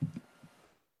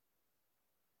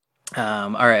 All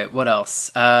right, what else?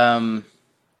 A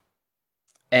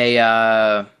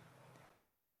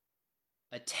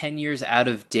 10 years out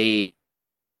of date.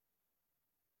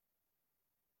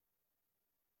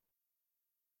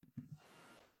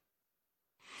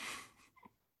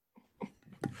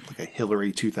 Like a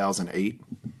Hillary 2008.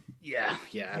 Yeah,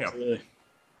 Yeah. absolutely.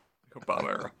 Obama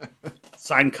era.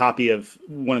 Signed copy of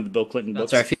one of the Bill Clinton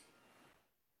books. Sorry,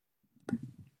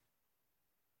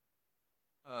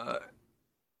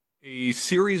 A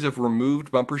series of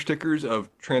removed bumper stickers of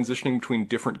transitioning between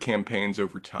different campaigns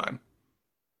over time.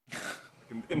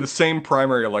 In the same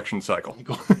primary election cycle.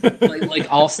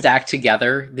 like all stacked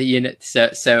together. The unit,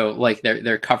 so like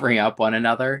they're covering up one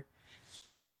another.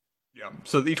 Yeah.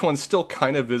 So each one's still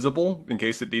kind of visible in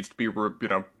case it needs to be,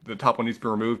 the top one needs to be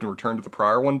removed and returned to the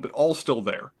prior one, but all still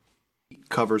there.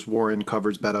 Covers Warren,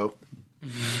 covers Beto.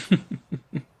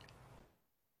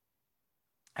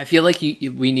 I feel like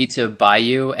we need to buy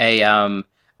you a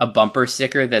bumper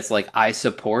sticker that's like I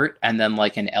support, and then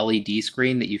like an LED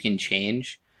screen that you can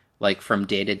change like from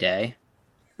day to day.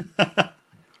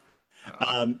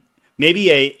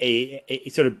 Maybe a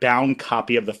sort of bound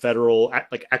copy of the federal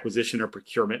like acquisition or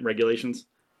procurement regulations.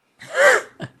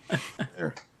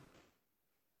 There.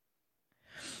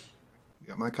 You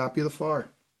got my copy of the FAR.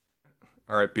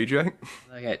 All right, BJ.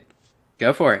 Okay,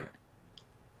 go for it.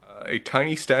 A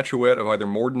tiny statuette of either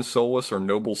Morden Solus or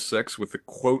Noble Six with the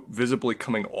quote visibly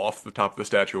coming off the top of the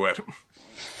statuette.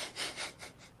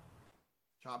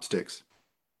 Chopsticks.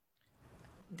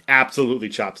 Absolutely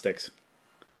chopsticks.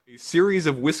 A series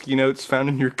of whiskey notes found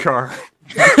in your car.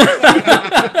 One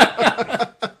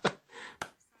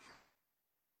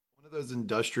of those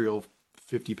industrial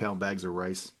 50-pound bags of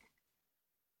rice.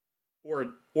 Or a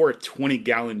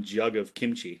 20-gallon jug of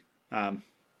kimchi.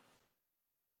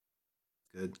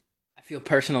 Good. I feel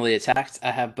personally attacked.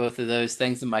 I have both of those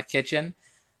things in my kitchen.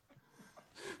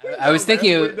 I was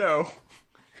thinking No.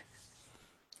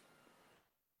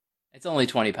 it's only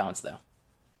 20 pounds though.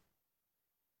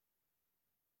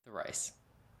 The rice.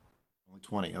 Only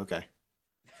 20. Okay.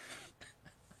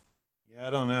 Yeah, I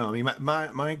don't know. I mean,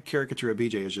 my caricature of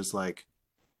BJ is just like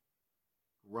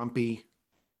grumpy,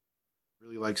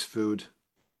 really likes food,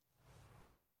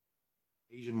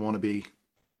 Asian wannabe,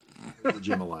 goes to the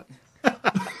gym a lot.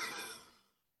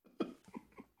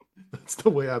 That's the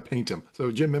way I paint him.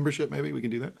 So gym membership, maybe we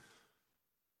can do that.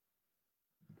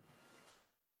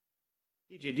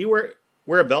 DJ, do you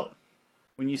wear a belt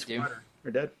when you do. squat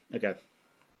or dead? Okay.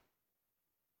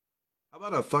 How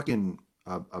about a fucking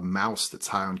a mouse that's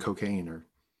high on cocaine or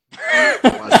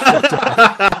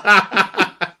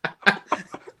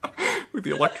With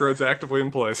the electrodes actively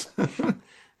in place.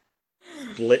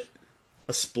 Split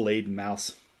a splayed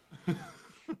mouse.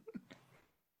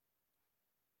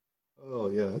 oh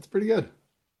yeah, that's pretty good.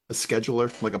 A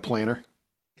scheduler, like a planner,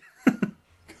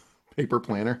 paper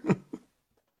planner.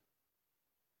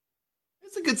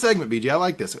 It's a good segment, BJ. I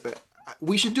like this.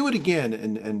 We should do it again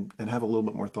and have a little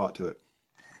bit more thought to it.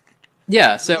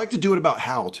 Yeah, I'd so like to do it about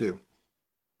Hal too.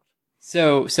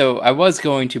 so I was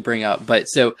going to bring up, but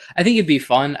so I think it'd be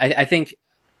fun. I think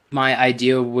my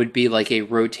idea would be like a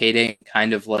rotating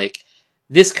kind of like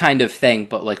this kind of thing,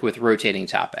 but like with rotating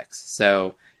topics.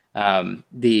 So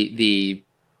the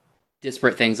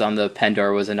disparate things on the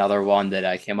Pendor was another one that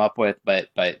I came up with, but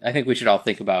I think we should all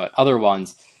think about other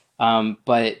ones.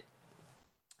 But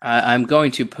I'm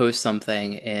going to post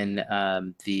something in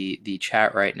the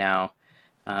chat right now.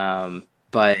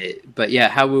 But yeah,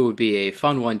 how it would be a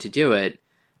fun one to do it.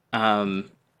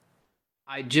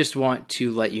 I just want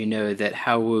to let you know that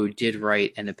Howoo did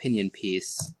write an opinion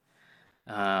piece.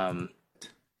 On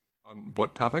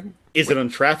what topic? Is it on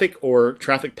traffic or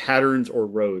traffic patterns or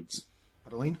roads?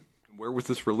 Adeline? Where was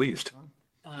this released?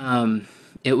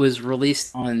 It was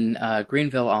released on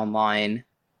Greenville Online,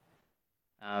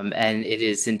 and it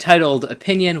is entitled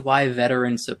 "Opinion: Why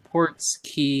Veteran Supports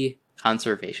Key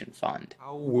Conservation Fund."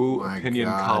 How Woo My opinion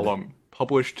God. column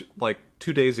published like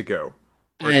 2 days ago.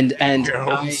 And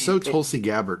Yeah. He's so Tulsi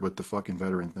Gabbard with the fucking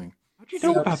veteran thing. How'd you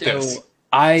know about this?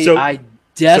 I So-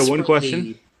 desperately. So one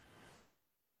question,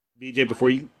 BJ,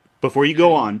 before you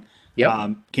go on,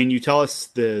 Yep. can you tell us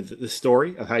the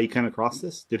story of how you come across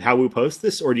this? Did How Woo post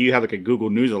this, or do you have like a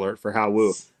Google News alert for How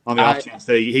Woo on the off chance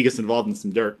that he gets involved in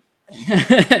some dirt?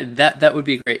 That would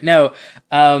be great. No,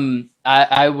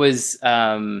 I was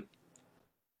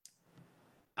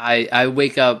I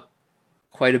wake up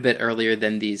quite a bit earlier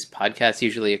than these podcasts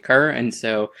usually occur, and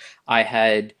so I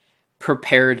had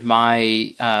prepared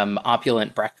my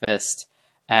opulent breakfast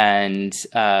and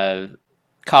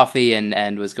coffee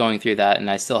and was going through that, and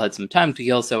I still had some time to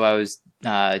kill, so I was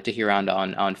dicking around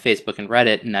on Facebook and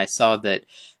Reddit, and I saw that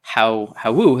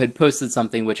Howoo had posted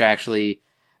something which I actually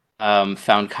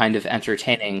found kind of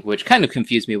entertaining, which kind of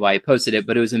confused me why he posted it,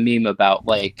 but it was a meme about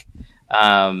like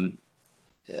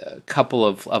a couple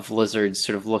of lizards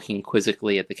sort of looking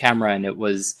quizzically at the camera, and it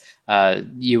was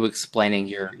you explaining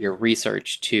your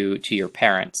research to your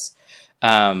parents,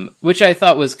 which I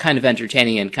thought was kind of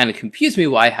entertaining and kind of confused me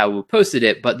why Howoo posted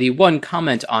it. But the one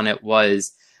comment on it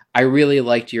was, "I really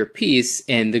liked your piece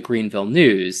in the Greenville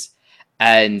News,"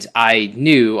 and I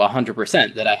knew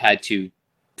 100% that I had to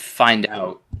find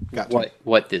out Gotcha.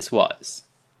 what this was.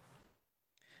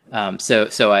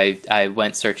 So I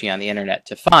went searching on the internet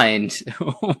to find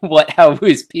what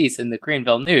Howoo's piece in the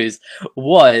Greenville News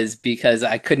was, because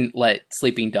I couldn't let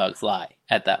sleeping dogs lie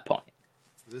at that point.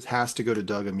 This has to go to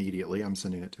Doug immediately. I'm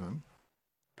sending it to him.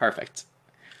 Perfect.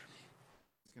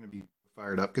 It's going to be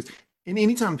fired up because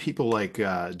anytime people like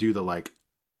do the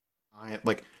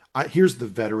here's the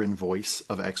veteran voice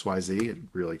of XYZ, it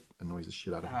really annoys the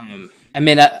shit out of me. I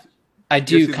mean, I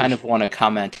do Yes, it kind was- of want to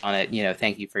comment on it.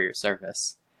 Thank you for your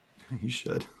service. You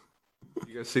should.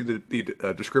 You guys see the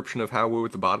description of How Woo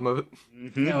at the bottom of it?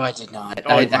 Mm-hmm. No, I did not.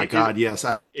 Oh I, My God, yes.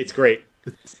 It's great.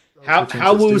 It's so How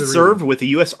pretentious. Woo Do the served reading. with the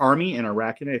U.S. Army in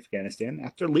Iraq and Afghanistan.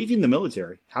 After leaving the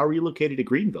military, How relocated to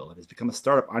Greenville and has become a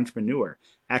startup entrepreneur,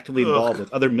 actively involved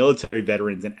with other military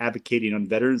veterans and advocating on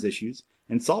veterans issues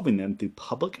and solving them through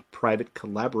public-private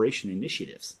collaboration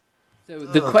initiatives. so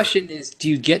the question is, do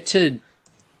you get to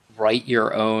write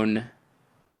your own?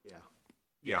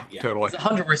 Yeah, Yeah. totally.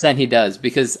 100% he does,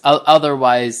 because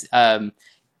otherwise,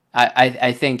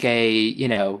 I think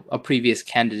a previous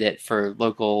candidate for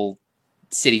local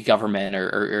city government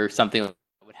or something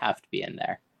would have to be in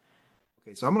there.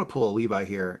 Okay, so I'm going to pull a Levi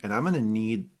here, and I'm going to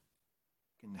need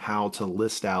how to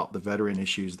list out the veteran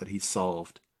issues that he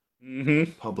solved,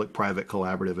 Mm-hmm. public-private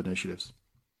collaborative initiatives.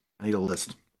 I need a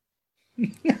list.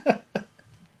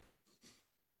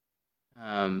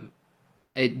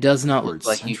 It does not Word look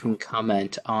like you central. can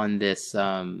comment on this.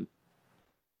 Oh man,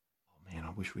 I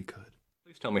wish we could.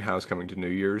 Please tell me how's coming to New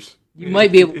Year's. You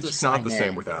might be able to It's not sign the same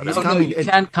in. without He's it. Oh, no, coming. you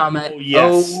can comment. Oh,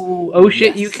 yes. Oh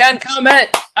shit, you Yes. can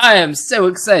comment. I am so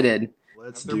excited.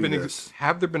 Let's Have there do been this.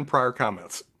 have there been prior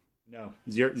comments? No,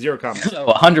 zero comments.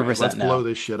 Oh, 100% Let's blow no.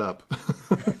 this shit up.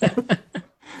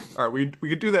 All right, we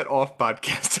could do that off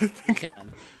podcast. I think. All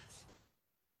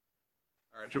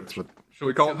right, That's what- should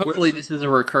we call So it? hopefully this is a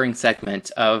recurring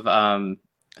segment of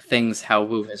things How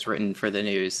Wu has written for the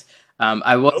news.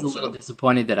 I was Hope a so. little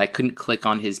disappointed that I couldn't click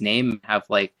on his name and have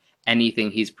like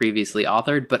anything he's previously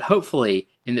authored, but hopefully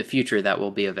in the future that will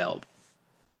be available.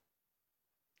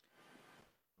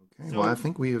 Okay, well, I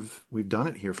think we've done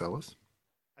it here, fellas.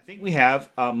 I think we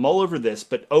have mull over this,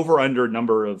 but over under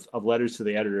number of letters to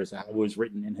the editors that was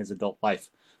written in his adult life,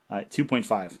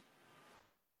 2.5.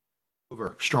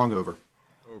 Over, strong over.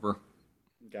 Over.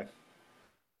 Okay.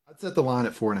 I'd set the line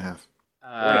at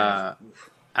 4.5.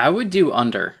 I would do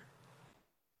under.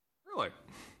 Really?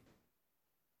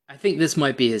 I think this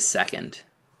might be his second,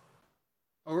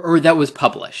 or that was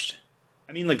published.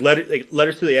 I mean, like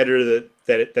letters to the editor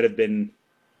that have been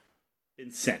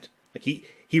sent. Like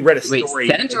he read a Wait, story.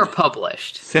 sent or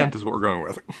published? Sent is what we're going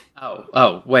with.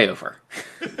 Oh, way over.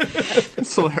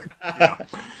 So, yeah.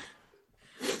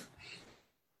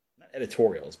 Not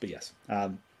editorials, but yes.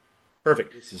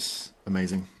 Perfect. This is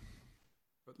amazing.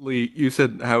 But Lee, you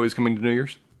said how he's coming to New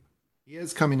Year's? He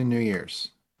is coming to New Year's.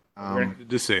 Good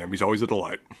to see him. He's always a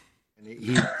delight. And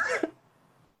he it's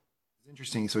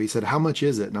interesting. So he said, "How much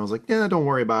is it?" And I was like, "Yeah, don't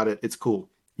worry about it. It's cool."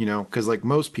 You know, because like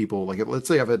most people, like let's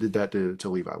say if I did that to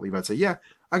Levi, Levi'd say, "Yeah,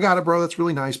 I got it, bro. That's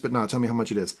really nice, but no, tell me how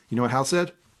much it is." You know what Hal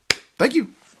said? "Thank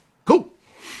you. Cool.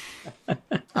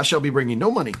 I shall be bringing no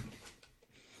money."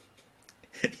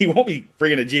 He won't be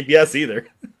bringing a GPS either.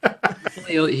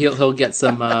 He'll get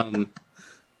some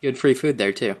good free food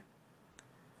there too.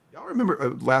 Y'all remember?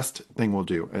 Last thing we'll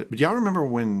do. But y'all remember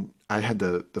when I had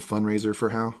the fundraiser for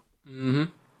Hal? Mm-hmm.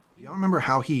 Y'all remember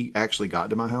how he actually got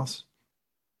to my house?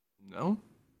 No?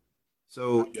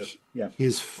 So Yeah.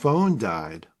 his phone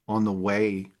died on the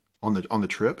way on the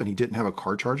trip, and he didn't have a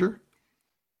car charger.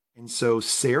 And so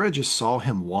Sarah just saw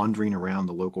him wandering around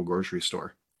the local grocery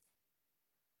store,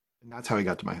 and that's how he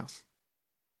got to my house.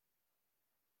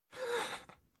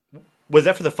 Was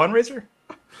that for the fundraiser?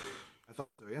 I thought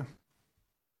so, yeah.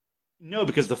 No,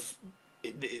 because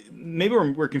maybe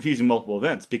we're confusing multiple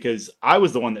events because I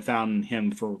was the one that found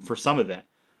him for some event.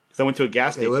 Because I went to a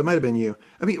gas Okay, station. well, it might have been you.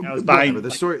 I mean, I was whatever. buying, The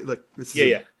like- story, like, this is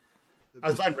Yeah. I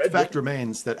was buying the Red fact Bull.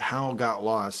 remains that Hal got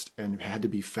lost and had to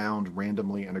be found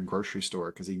randomly in a grocery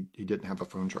store because he didn't have a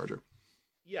phone charger.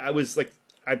 Yeah,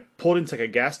 I pulled into like a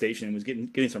gas station and was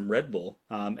getting some Red Bull,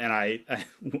 and I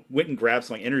went and grabbed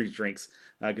some like energy drinks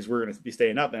because we were going to be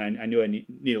staying up, and I knew I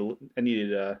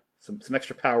needed some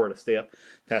extra power to stay up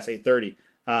past 8:30.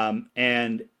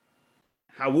 And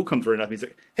Hal comes running up. He's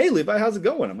like, "Hey, Levi, how's it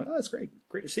going?" I'm like, "Oh, that's great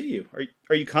to see you.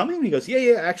 Are you coming?" And he goes,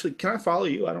 "Yeah. Actually, can I follow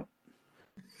you? I don't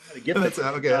know how to get there." That's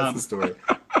okay. That's the story.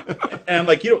 And I'm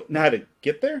like, "You don't know how to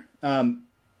get there?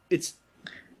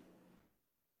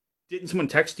 Didn't someone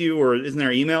text you or isn't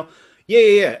there an email?"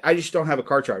 Yeah. I just don't have a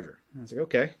car charger. I was like,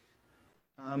 "Okay.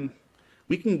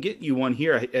 We can get you one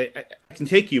here. I can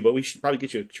take you, but we should probably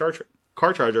get you a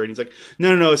car charger." And he's like,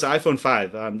 No, it's an iPhone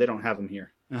 5. They don't have them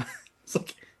here." It's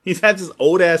like he's had this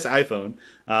old ass iPhone,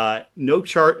 no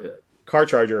car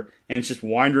charger, and it's just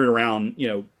wandering around,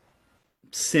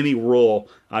 semi-rural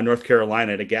North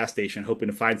Carolina at a gas station, hoping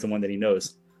to find someone that he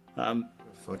knows.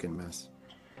 Fucking mess.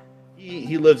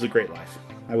 He lives a great life.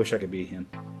 I wish I could be him.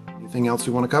 Anything else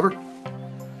we want to cover?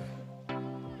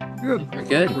 Good. We're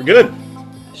good. We're good.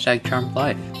 Hashtag charmed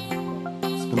life.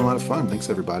 It's been a lot of fun. Thanks,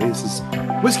 everybody. This is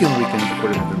Whiskey on the Weekend,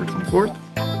 recorded November 24th.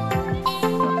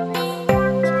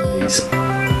 Peace.